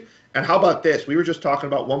league. And how about this? We were just talking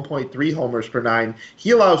about 1.3 homers per nine.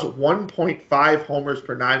 He allows 1.5 homers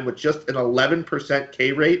per nine with just an 11%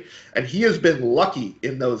 K rate, and he has been lucky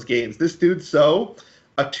in those games. This dude, So,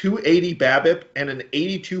 a 280 BABIP and an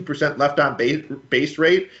 82% left on base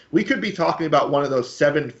rate. We could be talking about one of those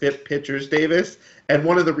 7 FIP pitchers, Davis. And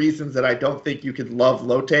one of the reasons that I don't think you could love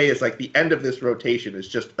Lotte is like the end of this rotation is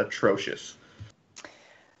just atrocious.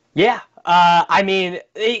 Yeah. I mean,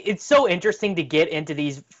 it's so interesting to get into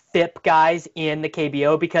these FIP guys in the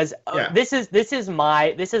KBO because this is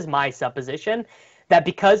my supposition that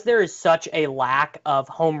because there is such a lack of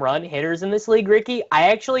home run hitters in this league, Ricky,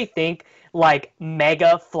 I actually think like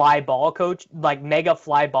mega fly ball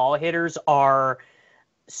hitters are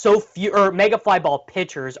so few, or mega fly ball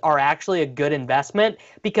pitchers are actually a good investment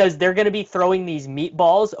because they're going to be throwing these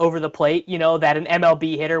meatballs over the plate, that an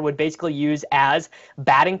MLB hitter would basically use as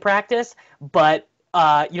batting practice. But,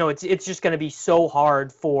 it's just going to be so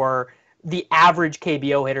hard for the average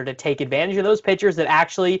KBO hitter to take advantage of those pitchers that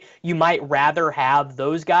actually you might rather have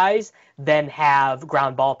those guys than have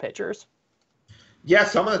ground ball pitchers. Yeah,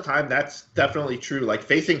 some of the time that's definitely true. Like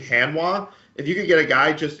facing Hanwha, if you could get a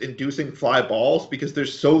guy just inducing fly balls because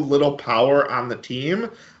there's so little power on the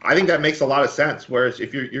team, I think that makes a lot of sense. Whereas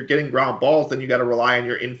if you're getting ground balls, then you got to rely on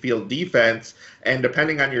your infield defense. And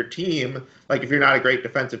depending on your team, like if you're not a great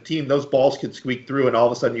defensive team, those balls could squeak through and all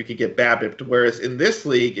of a sudden you could get BABIP'd. Whereas in this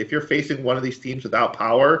league, if you're facing one of these teams without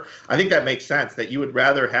power, I think that makes sense that you would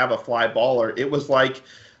rather have a fly baller. It was like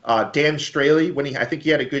Dan Straley, I think he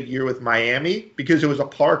had a good year with Miami because it was a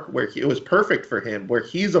park where it was perfect for him, where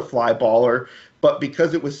he's a fly baller, but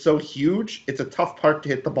because it was so huge, it's a tough park to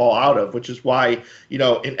hit the ball out of, which is why, in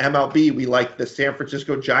MLB, we like the San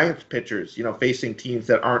Francisco Giants pitchers, facing teams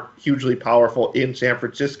that aren't hugely powerful in San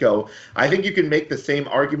Francisco. I think you can make the same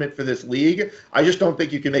argument for this league. I just don't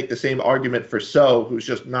think you can make the same argument for So, who's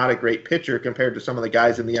just not a great pitcher compared to some of the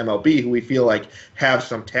guys in the MLB who we feel like have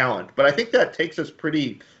some talent. But I think that takes us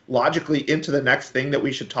pretty logically into the next thing that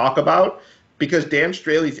we should talk about, because Dan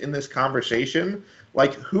Straley's in this conversation.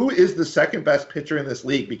 Like, who is the second best pitcher in this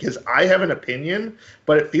league? Because I have an opinion,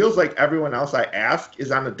 but it feels like everyone else I ask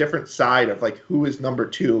is on a different side of like who is number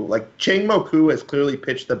 2. Like Chang-Mo Koo has clearly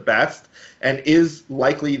pitched the best and is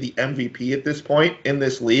likely the MVP at this point in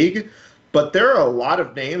this league. But there are a lot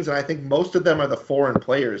of names, and I think most of them are the foreign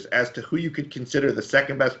players as to who you could consider the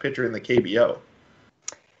second best pitcher in the KBO.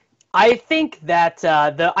 I think that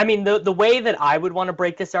the way that I would want to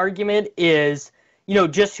break this argument is,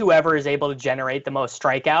 just whoever is able to generate the most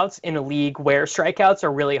strikeouts in a league where strikeouts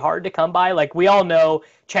are really hard to come by. Like we all know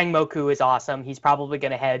Chang-Mo Koo is awesome. He's probably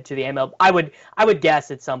going to head to the MLB. I would guess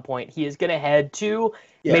at some point he is going to head to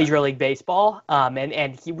Major League Baseball.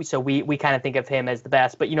 So we kind of think of him as the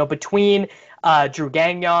best. But, between Drew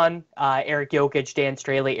Gagnon, Eric Jokic, Dan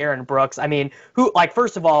Straley, Aaron Brooks,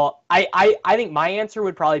 first of all, I think my answer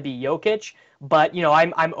would probably be Jokic. But,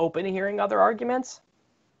 I'm open to hearing other arguments.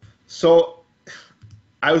 So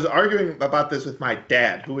I was arguing about this with my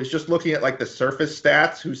dad, who was just looking at like the surface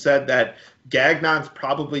stats, who said that Gagnon's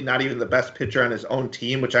probably not even the best pitcher on his own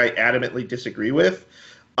team, which I adamantly disagree with.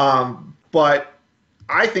 But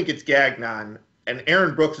I think it's Gagnon, and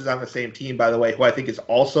Aaron Brooks is on the same team, by the way, who I think is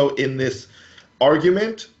also in this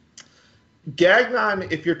argument.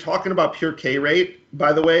 Gagnon, if you're talking about pure K rate,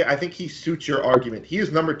 by the way, I think he suits your argument. He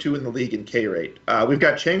is number 2 in the league in K rate. We've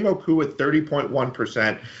got Chang-Mo Koo at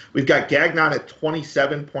 30.1%. We've got Gagnon at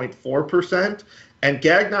 27.4%. And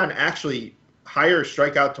Gagnon actually higher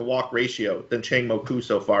strikeout to walk ratio than Chang-Mo Koo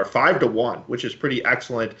so far, 5-1, which is pretty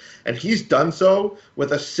excellent. And he's done so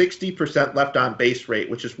with a 60% left on base rate,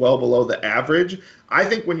 which is well below the average. I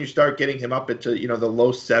think when you start getting him up into, the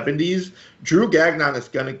low 70s, Drew Gagnon is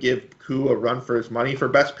going to give Koo a run for his money for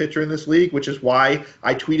best pitcher in this league, which is why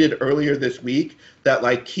I tweeted earlier this week that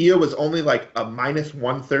like Kia was only like a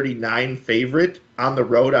 -139 favorite on the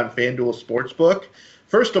road on FanDuel Sportsbook.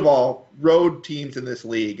 first of all, road teams in this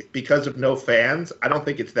league, because of no fans, I don't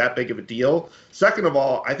think it's that big of a deal. Second of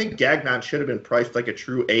all, I think Gagnon should have been priced like a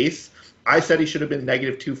true ace. I said he should have been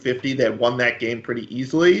negative 250. They had won that game pretty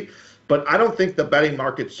easily. But I don't think the betting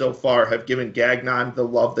markets so far have given Gagnon the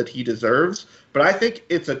love that he deserves. But I think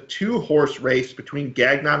it's a two-horse race between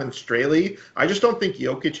Gagnon and Straley. I just don't think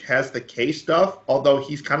Jokic has the K stuff, although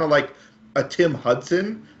he's kind of like a Tim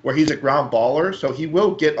Hudson, where he's a ground baller. So he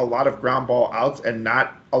will get a lot of ground ball outs and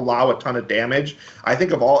not allow a ton of damage. I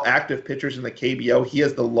think of all active pitchers in the KBO, he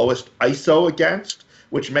has the lowest ISO against,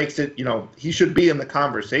 which makes it, he should be in the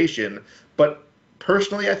conversation. But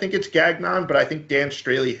personally, I think it's Gagnon, but I think Dan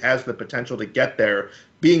Straley has the potential to get there,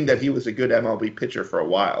 being that he was a good MLB pitcher for a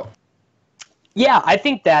while. Yeah, I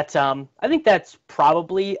think that's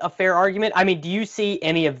probably a fair argument. I mean, do you see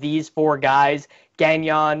any of these four guys,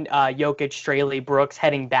 Gagnon, Jokic, Straley, Brooks,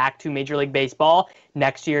 heading back to Major League Baseball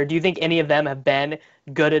next year? Do you think any of them have been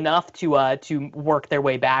good enough to work their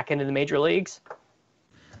way back into the major leagues?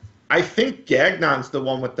 I think Gagnon's the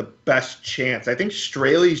one with the best chance. I think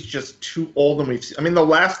Straley's just too old, and the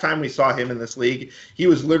last time we saw him in this league, he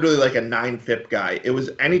was literally like a 9 FIP guy. It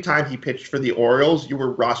was anytime he pitched for the Orioles, you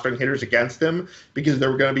were rostering hitters against him because there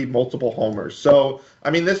were going to be multiple homers. So,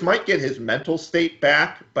 this might get his mental state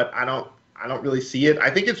back, but I don't really see it. I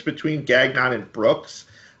think it's between Gagnon and Brooks.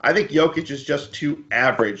 I think Jokic is just too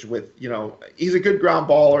average with, he's a good ground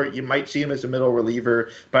baller. You might see him as a middle reliever,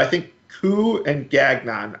 but I think Koo and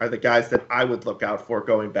Gagnon are the guys that I would look out for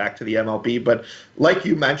going back to the MLB. But like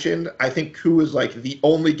you mentioned, I think Koo is like the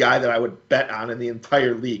only guy that I would bet on in the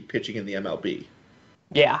entire league pitching in the MLB.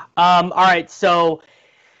 Yeah. All right. So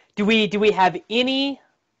do we have any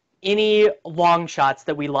long shots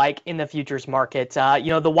that we like in the futures market?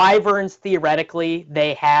 The Wyverns, theoretically,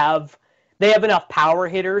 they have enough power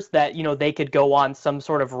hitters that, they could go on some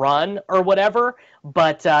sort of run or whatever,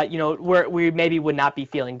 but, we maybe would not be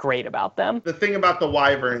feeling great about them. The thing about the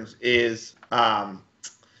Wyverns is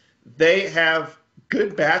they have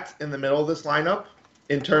good bats in the middle of this lineup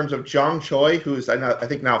in terms of Jong Choi, who's I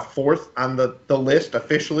think now fourth on the list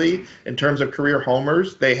officially in terms of career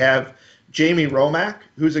homers. They have Jamie Romack,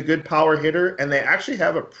 who's a good power hitter, and they actually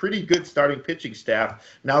have a pretty good starting pitching staff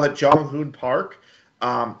now that Jong Hoon Park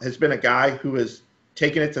has been a guy who has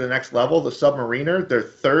taken it to the next level. The Submariner, they're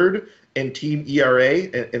third in team ERA,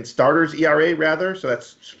 in starters ERA rather, so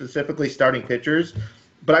that's specifically starting pitchers.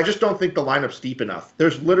 But I just don't think the lineup's deep enough.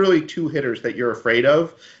 There's literally two hitters that you're afraid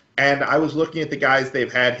of, and I was looking at the guys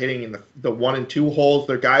they've had hitting in the 1 and 2 holes.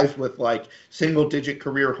 They're guys with like single-digit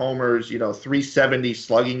career homers, 370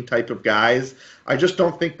 slugging type of guys. I just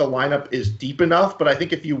don't think the lineup is deep enough, but I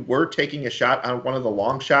think if you were taking a shot on one of the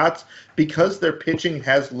long shots, because their pitching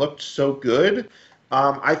has looked so good,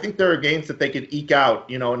 I think there are games that they could eke out,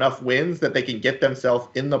 enough wins that they can get themselves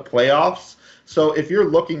in the playoffs. So if you're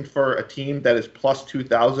looking for a team that is plus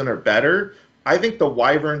 2,000 or better, I think the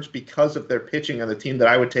Wyverns, because of their pitching, are the team that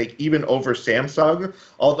I would take even over Samsung,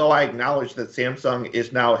 although I acknowledge that Samsung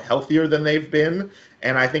is now healthier than they've been.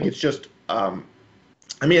 And I think it's just,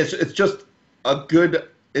 it's just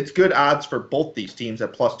it's good odds for both these teams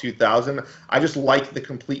at plus 2,000. I just like the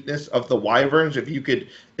completeness of the Wyverns. If you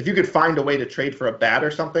could find a way to trade for a bat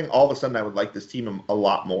or something, all of a sudden I would like this team a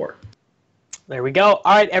lot more. There we go.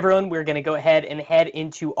 All right, everyone, we're going to go ahead and head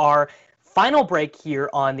into our final break here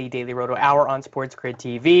on the Daily Roto Hour on Sports Grid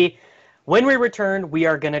TV. When we return, we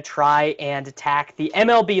are going to try and attack the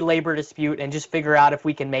MLB labor dispute and just figure out if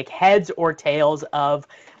we can make heads or tails of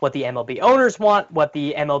what the MLB owners want, what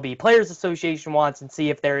the MLB Players Association wants, and see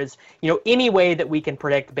if there is, any way that we can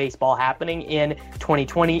predict baseball happening in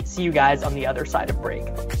 2020. See you guys on the other side of break.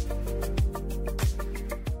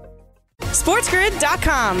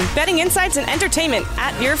 SportsGrid.com. Betting insights and entertainment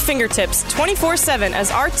at your fingertips 24/7 as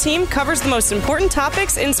our team covers the most important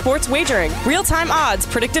topics in sports wagering. Real-time odds,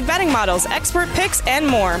 predictive betting models, expert picks, and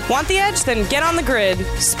more. Want the edge? Then get on the grid.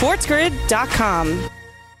 SportsGrid.com.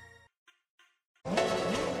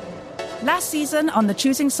 Last season on the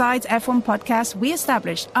Choosing Sides F1 podcast, we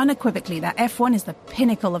established unequivocally that F1 is the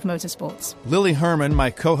pinnacle of motorsports. Lily Herman, my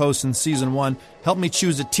co-host in Season 1, helped me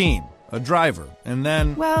choose a team, a driver, and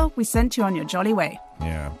then... Well, we sent you on your jolly way.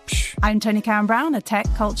 Yeah, I'm Tony Karen Brown, a tech,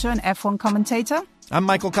 culture, and F1 commentator. I'm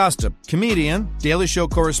Michael Costa, comedian, Daily Show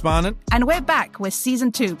correspondent. And we're back with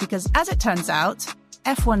Season 2 because, as it turns out,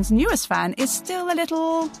 F1's newest fan is still a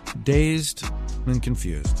little... dazed and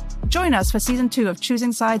confused. Join us for Season 2 of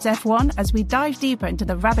Choosing Sides F1 as we dive deeper into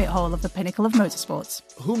the rabbit hole of the pinnacle of motorsports.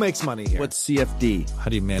 Who makes money here? What's CFD? How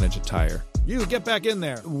do you manage a tire? You, get back in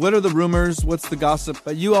there. What are the rumors? What's the gossip?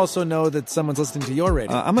 But you also know that someone's listening to your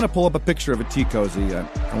radio. I'm going to pull up a picture of a tea cozy.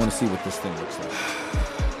 I want to see what this thing looks like.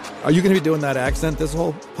 Are you going to be doing that accent this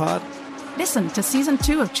whole pod? Listen to Season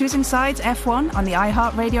 2 of Choosing Sides F1 on the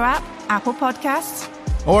iHeartRadio app, Apple Podcasts,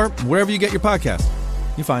 or wherever you get your podcast.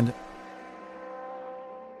 You find it.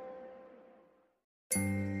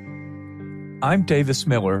 I'm Davis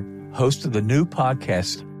Miller, host of the new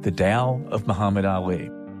podcast, The Tao of Muhammad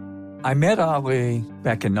Ali. I met Ali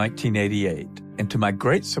back in 1988, and to my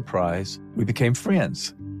great surprise, we became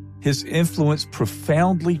friends. His influence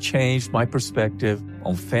profoundly changed my perspective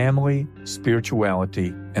on family,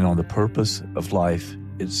 spirituality, and on the purpose of life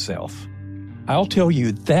itself. I'll tell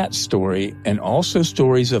you that story and also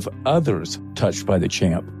stories of others touched by the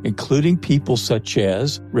champ, including people such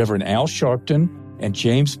as Reverend Al Sharpton and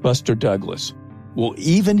James Buster Douglas. We'll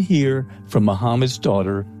even hear from Muhammad's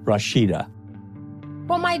daughter, Rashida.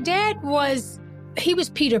 Well, my dad he was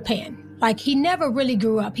Peter Pan. Like, he never really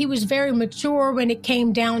grew up. He was very mature when it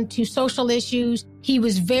came down to social issues. He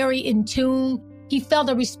was very in tune. He felt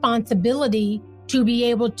a responsibility to be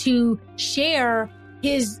able to share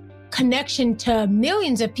his connection to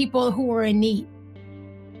millions of people who were in need.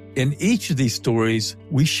 In each of these stories,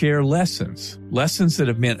 we share lessons that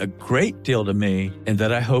have meant a great deal to me and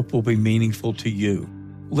that I hope will be meaningful to you.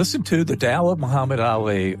 Listen to The Tao of Muhammad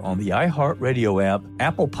Ali on the iHeartRadio app,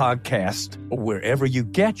 Apple Podcast, or wherever you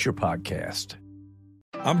get your podcast.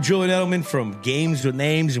 I'm Julian Edelman from Games with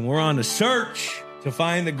Names, and we're on a search to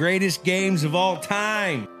find the greatest games of all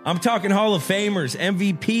time. I'm talking Hall of Famers,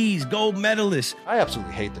 MVPs, gold medalists. I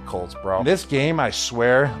absolutely hate the Colts, bro. This game, I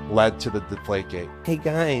swear, led to the Deflategate. Hey,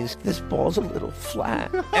 guys, this ball's a little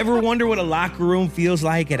flat. Ever wonder what a locker room feels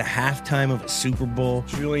like at a halftime of a Super Bowl?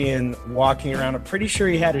 Julian walking around, I'm pretty sure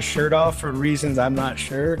he had his shirt off for reasons I'm not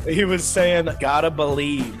sure. He was saying, gotta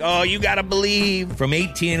believe. Oh, you gotta believe. From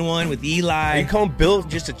 18-1 with Eli. Are you calling Bill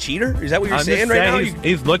just a cheater? Is that what you're saying right now?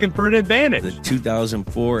 He's looking for an advantage. The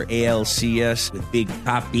 2004 ALCS with Big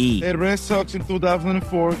Papi. The Red Sox in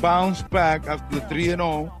 2004 bounced back after the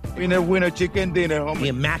 3-0. Winner, chicken dinner. The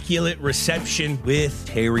Immaculate Reception with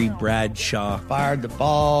Terry Bradshaw. Fired the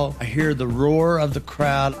ball. I hear the roar of the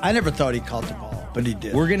crowd. I never thought he caught the ball, but he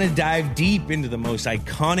did. We're going to dive deep into the most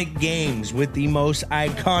iconic games with the most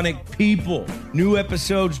iconic people. New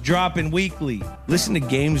episodes dropping weekly. Listen to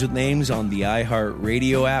Games with Names on the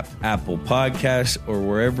iHeartRadio app, Apple Podcasts, or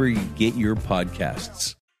wherever you get your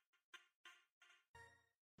podcasts.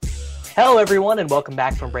 Hello, everyone, and welcome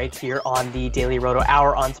back from break here on the Daily Roto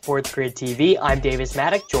Hour on Sports Grid TV. I'm Davis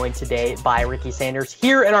Maddock, joined today by Ricky Sanders.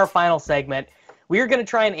 Here in our final segment, we are going to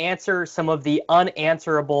try and answer some of the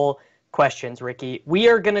unanswerable questions, Ricky. We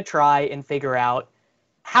are going to try and figure out,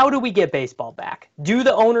 how do we get baseball back? Do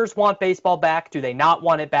the owners want baseball back? Do they not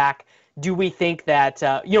want it back? Do we think that,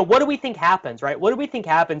 what do we think happens, right? What do we think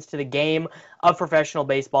happens to the game of professional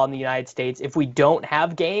baseball in the United States if we don't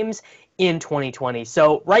have games in 2020?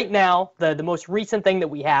 So right now, the most recent thing that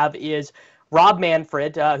we have is Rob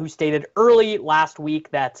Manfred, who stated early last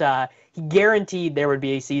week that he guaranteed there would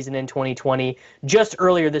be a season in 2020. Just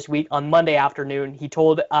earlier this week, on Monday afternoon, he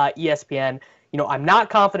told ESPN, I'm not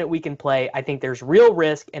confident we can play. I think there's real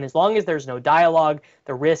risk, and as long as there's no dialogue,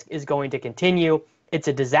 the risk is going to continue. It's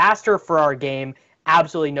a disaster for our game.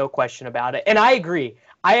 Absolutely no question about it. And I agree.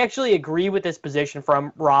 I actually agree with this position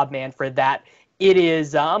from Rob Manfred that it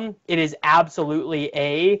is absolutely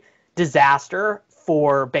a disaster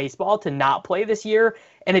for baseball to not play this year.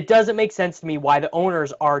 And it doesn't make sense to me why the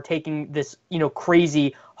owners are taking this,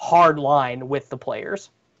 crazy hard line with the players.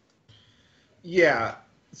 Yeah.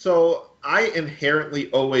 So I inherently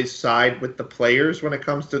always side with the players when it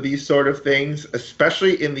comes to these sort of things,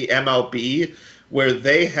 especially in the MLB, where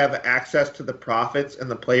they have access to the profits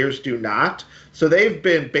and the players do not. So they've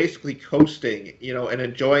been basically coasting, and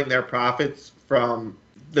enjoying their profits from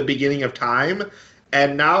the beginning of time.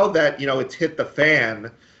 And now that, it's hit the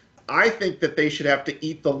fan, I think that they should have to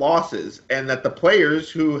eat the losses, and that the players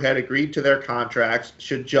who had agreed to their contracts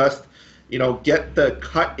should just, get the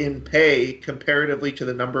cut in pay comparatively to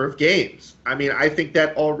the number of games. I mean, I think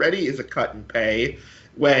that already is a cut in pay.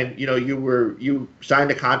 When you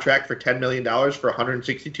signed a contract for $10 million for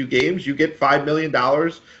 162 games, you get $5 million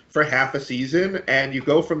for half a season, and you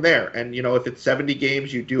go from there. And if it's 70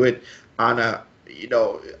 games, you do it on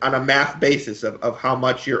a math basis of how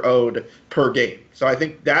much you're owed per game. So I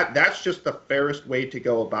think that's just the fairest way to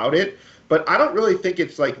go about it. But I don't really think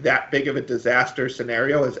it's like that big of a disaster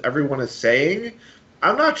scenario as everyone is saying.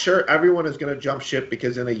 I'm not sure everyone is going to jump ship,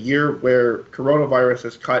 because in a year where coronavirus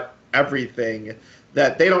has cut everything,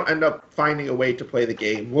 that they don't end up finding a way to play the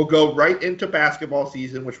game. We'll go right into basketball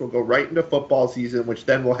season, which will go right into football season, which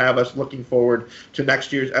then will have us looking forward to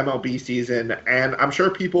next year's MLB season. And I'm sure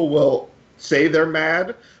people will say they're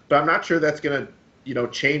mad, but I'm not sure that's going to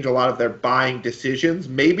change a lot of their buying decisions.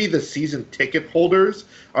 Maybe the season ticket holders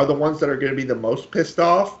are the ones that are going to be the most pissed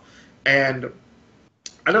off. And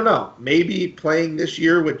I don't know, maybe playing this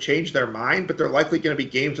year would change their mind, but they're likely going to be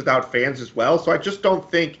games without fans as well. So I just don't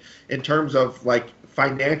think in terms of like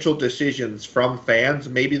financial decisions from fans,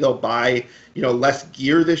 maybe they'll buy, less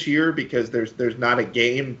gear this year because there's not a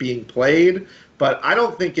game being played. But I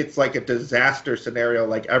don't think it's like a disaster scenario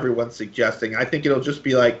like everyone's suggesting. I think it'll just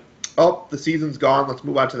be like, oh, the season's gone, let's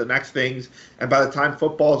move on to the next things. And by the time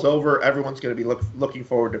football's over, everyone's going to be looking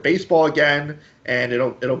forward to baseball again, and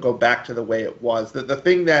it'll go back to the way it was. The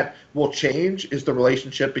thing that will change is the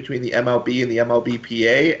relationship between the MLB and the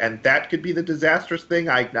MLBPA, and that could be the disastrous thing,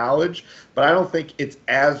 I acknowledge. But I don't think it's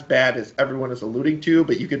as bad as everyone is alluding to,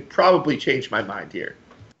 but you could probably change my mind here.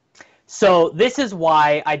 So this is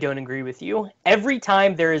why I don't agree with you. Every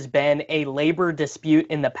time there has been a labor dispute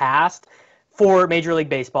in the past for Major League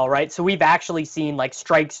Baseball, right? So we've actually seen like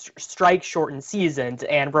strike shortened seasons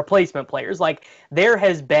and replacement players. Like there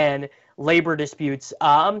has been labor disputes,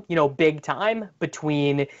 big time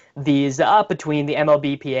between these, between the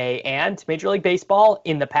MLBPA and Major League Baseball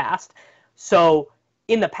in the past. So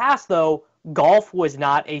in the past, though, golf was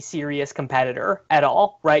not a serious competitor at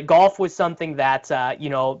all, right? Golf was something that,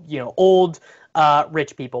 old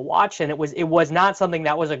rich people watch, and it was not something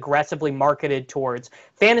that was aggressively marketed towards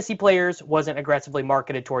fantasy players, wasn't aggressively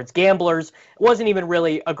marketed towards gamblers, wasn't even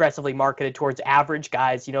really aggressively marketed towards average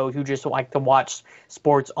guys, who just like to watch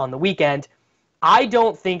sports on the weekend. I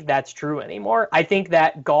don't think that's true anymore. I think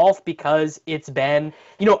that golf, because it's been,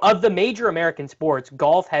 of the major American sports,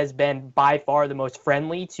 golf has been by far the most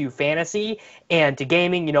friendly to fantasy and to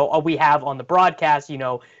gaming. We have on the broadcast,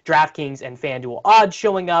 DraftKings and FanDuel odds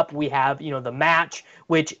showing up. We have, the match,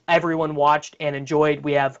 which everyone watched and enjoyed.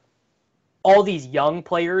 We have all these young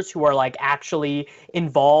players who are like actually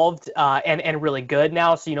involved and really good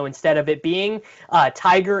now. So, instead of it being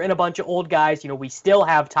Tiger and a bunch of old guys, we still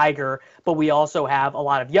have Tiger, but we also have a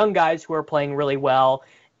lot of young guys who are playing really well.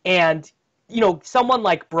 And, someone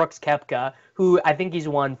like Brooks Koepka, who I think he's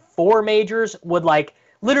won 4 majors, would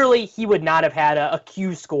literally, he would not have had a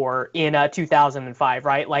Q score in 2005,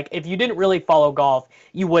 right? Like, if you didn't really follow golf,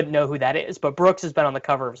 you wouldn't know who that is. But Brooks has been on the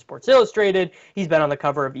cover of Sports Illustrated. He's been on the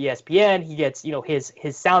cover of ESPN. He gets,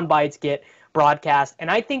 his sound bites get broadcast.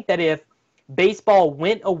 And I think that if baseball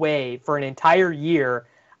went away for an entire year,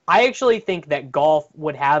 I actually think that golf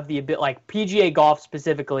would have the ability, like PGA golf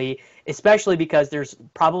specifically, especially because there's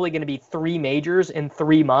probably going to be 3 majors in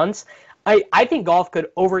 3 months. I think golf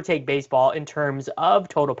could overtake baseball in terms of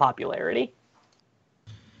total popularity.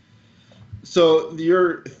 So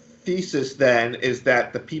your thesis then is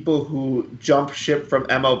that the people who jump ship from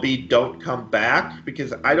MLB don't come back?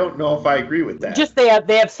 Because I don't know if I agree with that. Just they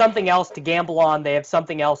have something else to gamble on. They have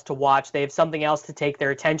something else to watch. They have something else to take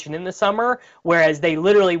their attention in the summer, whereas they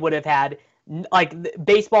literally would have had,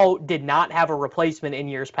 baseball did not have a replacement in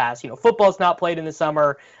years past. Football's not played in the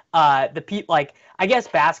summer. I guess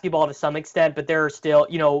basketball to some extent, but there are still,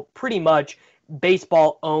 pretty much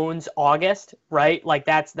baseball owns August, right? Like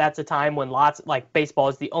that's a time when baseball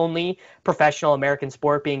is the only professional American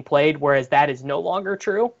sport being played, whereas that is no longer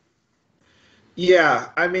true. Yeah,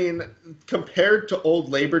 I mean, compared to old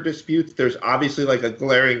labor disputes, there's obviously a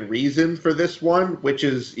glaring reason for this one, which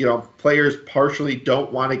is, players partially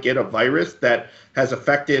don't want to get a virus that has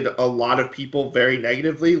affected a lot of people very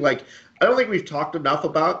negatively. I don't think we've talked enough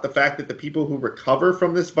about the fact that the people who recover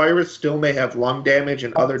from this virus still may have lung damage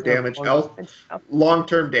and other damage,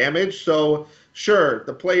 long-term damage. So sure,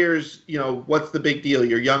 the players, what's the big deal?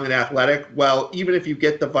 You're young and athletic. Well, even if you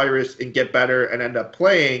get the virus and get better and end up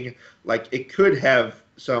playing, it could have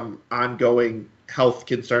some ongoing health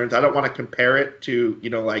concerns. I don't want to compare it to,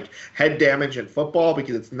 head damage in football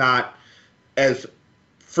because it's not as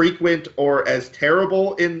frequent or as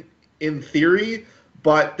terrible in theory.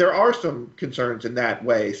 But there are some concerns in that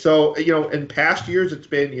way. So, in past years, it's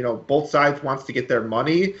been, both sides wants to get their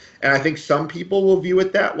money. And I think some people will view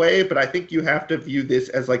it that way. But I think you have to view this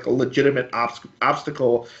as a legitimate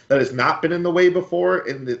obstacle that has not been in the way before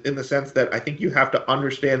in the sense that I think you have to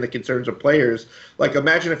understand the concerns of players.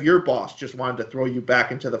 Imagine if your boss just wanted to throw you back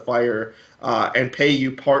into the fire and pay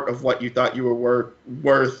you part of what you thought you were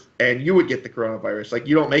worth, and you would get the coronavirus.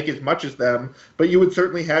 You don't make as much as them, but you would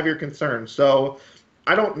certainly have your concerns. So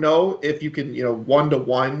I don't know if you can,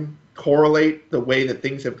 one-to-one correlate the way that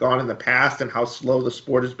things have gone in the past and how slow the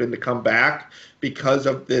sport has been to come back because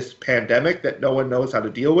of this pandemic that no one knows how to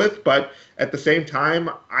deal with. But at the same time,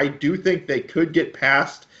 I do think they could get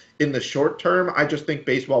past in the short term. I just think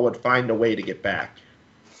baseball would find a way to get back.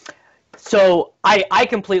 So I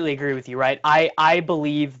completely agree with you, right? I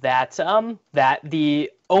believe that that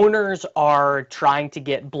the owners are trying to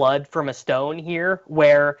get blood from a stone here,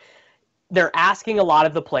 where they're asking a lot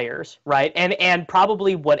of the players, right? And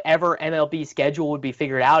probably whatever MLB schedule would be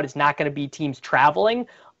figured out is not going to be teams traveling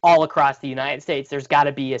all across the United States. There's got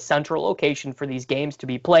to be a central location for these games to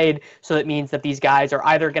be played. So that means that these guys are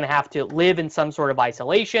either going to have to live in some sort of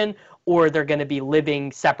isolation, or they're going to be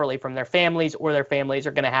living separately from their families, or their families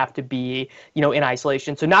are going to have to be, in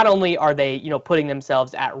isolation. So not only are they, putting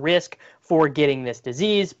themselves at risk for getting this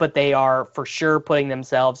disease, but they are for sure putting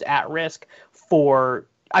themselves at risk for,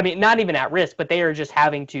 not even at risk, but they are just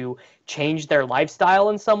having to change their lifestyle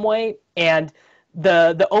in some way. And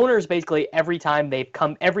the owners basically every time the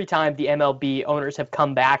MLB owners have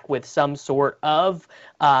come back with some sort of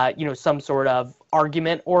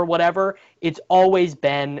argument or whatever, it's always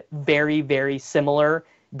been very, very similar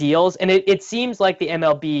deals. And it seems like the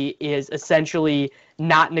MLB is essentially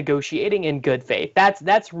not negotiating in good faith.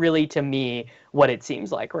 That's really, to me, what it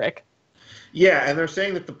seems like, Rick. Yeah, and they're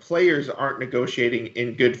saying that the players aren't negotiating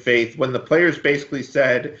in good faith when the players basically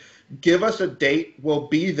said, give us a date, we'll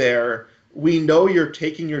be there. We know you're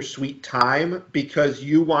taking your sweet time because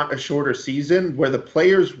you want a shorter season, where the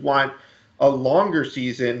players want a longer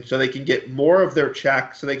season so they can get more of their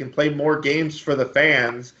check, so they can play more games for the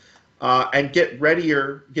fans, and get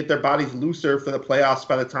readier, get their bodies looser for the playoffs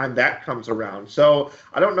by the time that comes around. So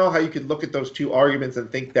I don't know how you could look at those two arguments and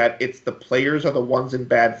think that it's the players are the ones in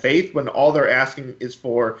bad faith, when all they're asking is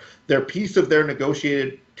for their piece of their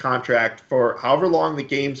negotiated contract for however long the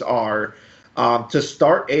games are, to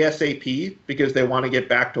start ASAP because they want to get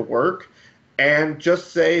back to work, and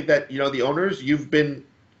just say that, the owners,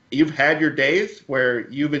 you've had your days where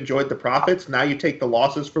you've enjoyed the profits. Now you take the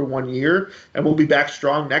losses for 1 year, and we'll be back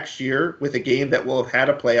strong next year with a game that will have had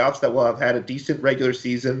a playoffs, that will have had a decent regular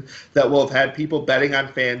season, that will have had people betting on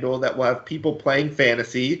FanDuel, that will have people playing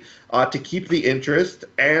fantasy, to keep the interest.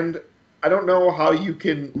 And I don't know how you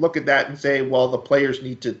can look at that and say, well, the players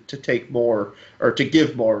need to take more, or to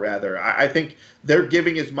give more, rather. I think they're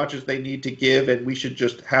giving as much as they need to give, and we should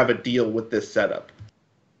just have a deal with this setup.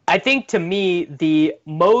 I think, to me, the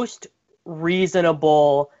most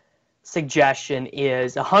reasonable suggestion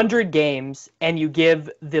is 100 games, and you give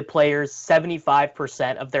the players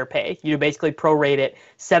 75% of their pay. You basically prorate it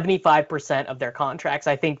 75% of their contracts.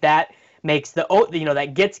 I think that makes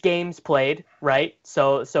that gets games played, right?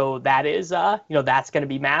 So that is that's going to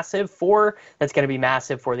be massive for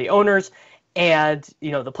the owners, and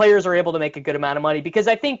the players are able to make a good amount of money, because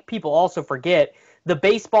I think people also forget the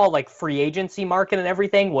baseball free agency market and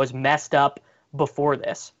everything was messed up before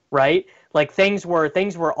this, right? Like things were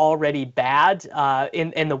already bad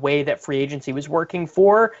in the way that free agency was working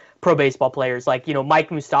for pro baseball players. Like, Mike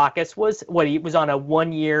Moustakas was on a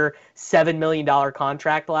 1 year, $7 million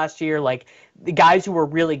contract last year. Like, the guys who were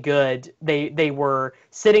really good, they were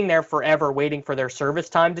sitting there forever waiting for their service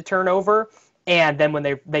time to turn over. And then when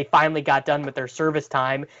they finally got done with their service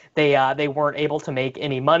time, they weren't able to make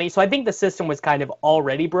any money. So I think the system was kind of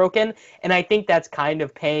already broken, and I think that's kind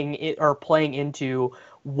of playing into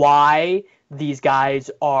why these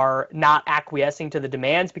guys are not acquiescing to the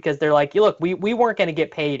demands, because they're like, look, we weren't going to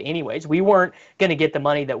get paid anyways. We weren't going to get the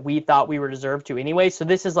money that we thought we were deserved to anyway. So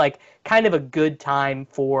this is kind of a good time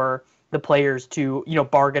for the players to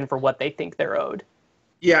bargain for what they think they're owed.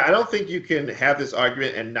 Yeah, I don't think you can have this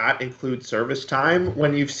argument and not include service time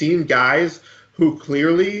when you've seen guys who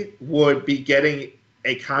clearly would be getting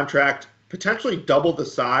a contract potentially double the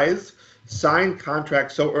size, sign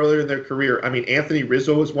contracts so early in their career. Anthony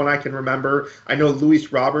Rizzo is one I can remember. I know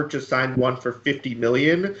Luis Robert just signed one for $50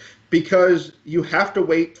 million, because you have to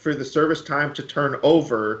wait for the service time to turn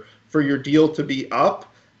over for your deal to be up.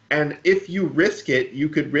 And if you risk it, you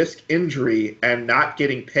could risk injury and not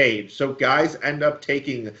getting paid. So guys end up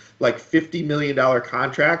taking $50 million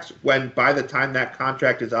contracts when by the time that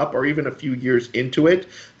contract is up, or even a few years into it,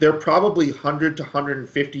 they're probably $100 to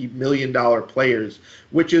 $150 million players,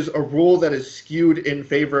 which is a rule that is skewed in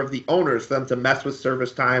favor of the owners for them to mess with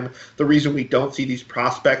service time. The reason we don't see these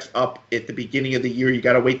prospects up at the beginning of the year, you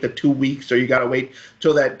got to wait the 2 weeks, or you got to wait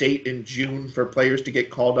till that date in June for players to get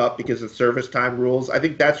called up because of service time rules. I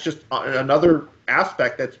think that's just another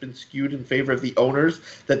aspect that's been skewed in favor of the owners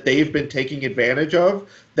that they've been taking advantage of,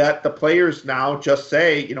 that the players now just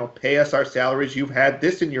say, pay us our salaries. You've had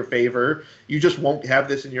this in your favor. You just won't have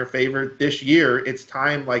this in your favor this year. It's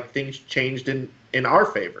time things changed in our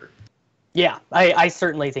favor. Yeah, I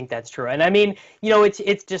certainly think that's true. And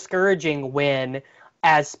it's discouraging when,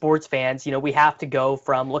 as sports fans, we have to go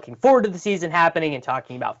from looking forward to the season happening and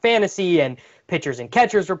talking about fantasy and pitchers and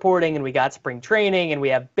catchers reporting, and we got spring training, and we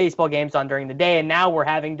have baseball games on during the day, and now we're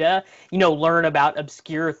having to, learn about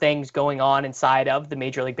obscure things going on inside of the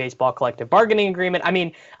Major League Baseball collective bargaining agreement. I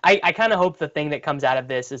mean, I kind of hope the thing that comes out of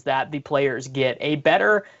this is that the players get a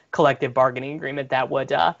better collective bargaining agreement. That would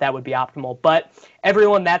be optimal. But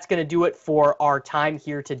everyone, that's going to do it for our time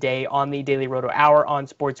here today on the Daily Roto Hour on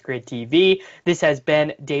Sports Grid TV. This has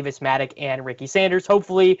been Davis Maddock and Ricky Sanders.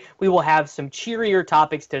 Hopefully we will have some cheerier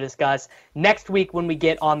topics to discuss next week when we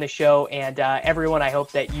get on the show. And everyone, I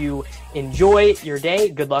hope that you enjoy your day.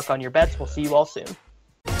 Good luck on your bets. We'll see you all soon.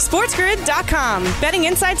 SportsGrid.com. Betting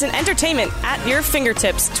insights and entertainment at your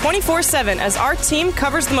fingertips 24/7 as our team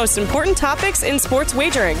covers the most important topics in sports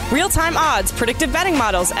wagering. Real-time odds, predictive betting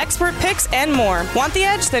models, expert picks, and more. Want the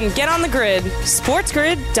edge? Then get on the grid.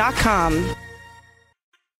 SportsGrid.com.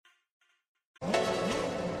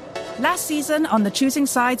 Last season on the Choosing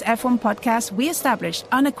Sides F1 podcast, we established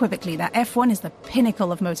unequivocally that F1 is the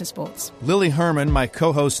pinnacle of motorsports. Lily Herman, my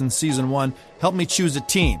co-host in Season 1, helped me choose a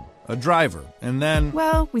team, a driver, and then...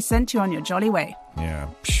 Well, we sent you on your jolly way. Yeah.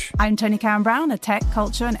 I'm Tony Karen Brown, a tech,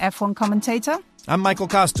 culture, and F1 commentator. I'm Michael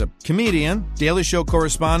Costa, comedian, Daily Show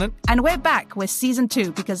correspondent. And we're back with Season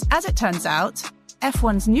 2 because, as it turns out,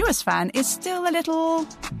 F1's newest fan is still a little...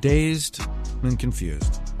 dazed and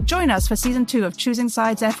confused. Join us for Season 2 of Choosing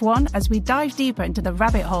Sides F1 as we dive deeper into the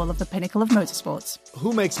rabbit hole of the pinnacle of motorsports.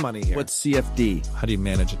 Who makes money here? What's CFD? How do you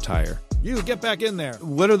manage a tire? You, get back in there.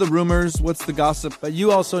 What are the rumors? What's the gossip? But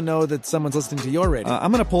you also know that someone's listening to your radio.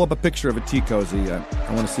 I'm going to pull up a picture of a tea cozy.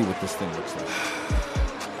 I want to see what this thing looks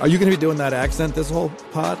like. Are you going to be doing that accent this whole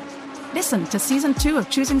pod? Listen to Season 2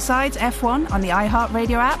 of Choosing Sides F1 on the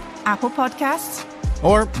iHeartRadio app, Apple Podcasts,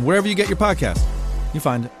 or wherever you get your podcast. You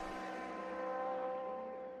find it.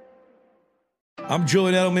 I'm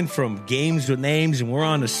Julian Edelman from Games with Names, and we're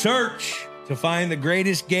on a search to find the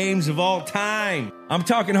greatest games of all time. I'm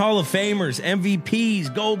talking Hall of Famers,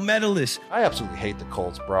 MVPs, gold medalists. I absolutely hate the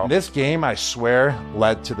Colts, bro. This game, I swear,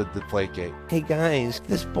 led to the Deflategate. Hey, guys,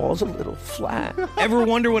 this ball's a little flat. Ever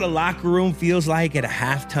wonder what a locker room feels like at a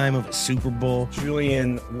halftime of a Super Bowl?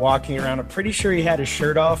 Julian walking around, I'm pretty sure he had his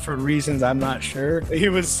shirt off for reasons I'm not sure. He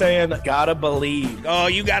was saying, gotta believe. Oh,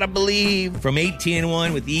 you gotta believe. From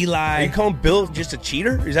 18-1 with Eli. Are you calling Bill just a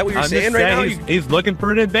cheater? Is that what you're saying right now? He's looking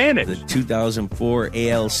for an advantage. The 2004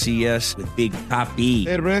 ALCS with Big Papi.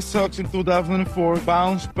 The Red Sox in 2004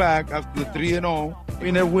 bounced back after 3-0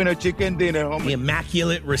 in a winner chicken dinner. The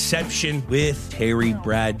immaculate reception with Terry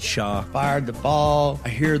Bradshaw. Fired the ball. I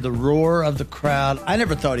hear the roar of the crowd. I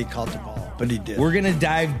never thought he caught the ball, but he did. We're going to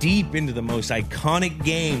dive deep into the most iconic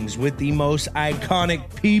games with the most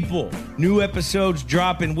iconic people. New episodes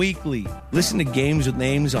dropping weekly. Listen to Games with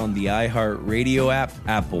Names on the iHeartRadio app,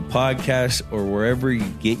 Apple Podcasts, or wherever you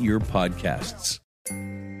get your podcasts.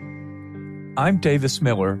 I'm Davis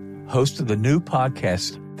Miller, host of the new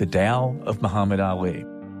podcast, The Tao of Muhammad Ali.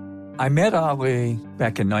 I met Ali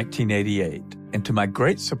back in 1988, and to my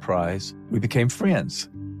great surprise, we became friends.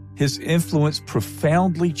 His influence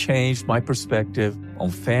profoundly changed my perspective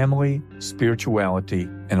on family, spirituality,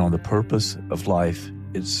 and on the purpose of life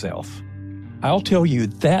itself. I'll tell you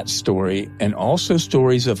that story and also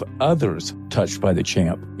stories of others touched by the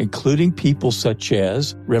champ, including people such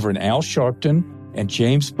as Reverend Al Sharpton and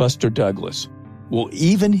James Buster Douglas. We'll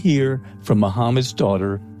even hear from Muhammad's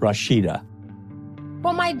daughter, Rashida.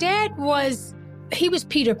 Well, my dad he was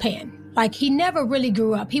Peter Pan. Like, he never really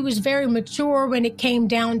grew up. He was very mature when it came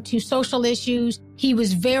down to social issues. He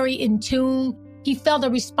was very in tune. He felt a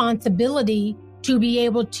responsibility to be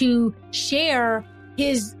able to share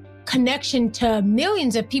his connection to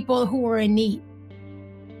millions of people who were in need.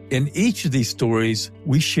 In each of these stories,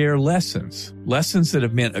 we share lessons that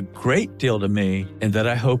have meant a great deal to me and that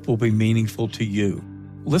I hope will be meaningful to you.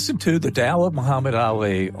 Listen to The Tao of Muhammad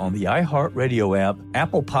Ali on the iHeartRadio app,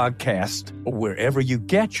 Apple Podcast, or wherever you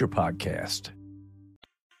get your podcast.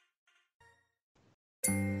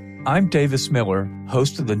 I'm Davis Miller,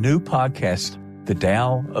 host of the new podcast, The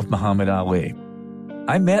Tao of Muhammad Ali.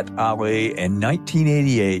 I met Ali in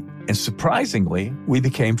 1988, and surprisingly, we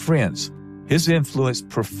became friends. His influence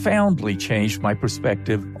profoundly changed my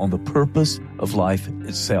perspective on the purpose of life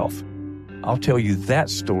itself. I'll tell you that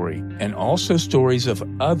story and also stories of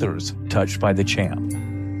others touched by the champ.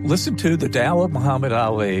 Listen to The Tao of Muhammad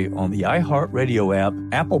Ali on the iHeartRadio app,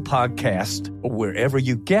 Apple Podcast, or wherever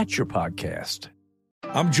you get your podcast.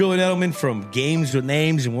 I'm Julian Edelman from Games with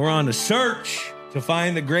Names, and we're on a search to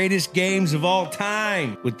find the greatest games of all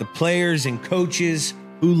time with the players and coaches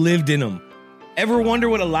who lived in them. Ever wonder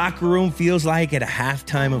what a locker room feels like at a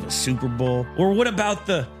halftime of a Super Bowl? Or what about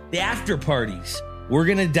the after parties? We're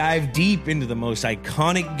going to dive deep into the most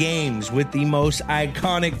iconic games with the most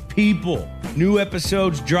iconic people. New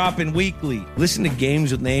episodes dropping weekly. Listen to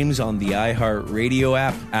Games with Names on the iHeartRadio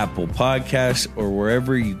app, Apple Podcasts, or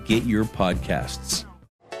wherever you get your podcasts.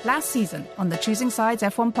 Last season on the Choosing Sides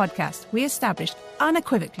F1 podcast, we established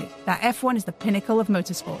unequivocally that F1 is the pinnacle of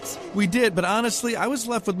motorsports. We did, but honestly, I was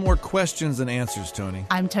left with more questions than answers, Tony.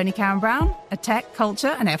 I'm Tony Karen Brown, a tech,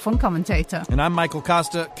 culture, and F1 commentator. And I'm Michael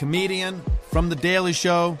Costa, comedian from The Daily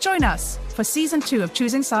Show. Join us for Season 2 of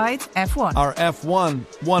Choosing Sides F1. Our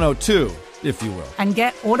F1 102, if you will. And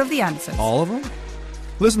get all of the answers. All of them?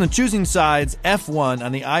 Listen to Choosing Sides F1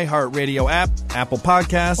 on the iHeartRadio app, Apple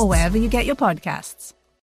Podcasts, or wherever you get your podcasts.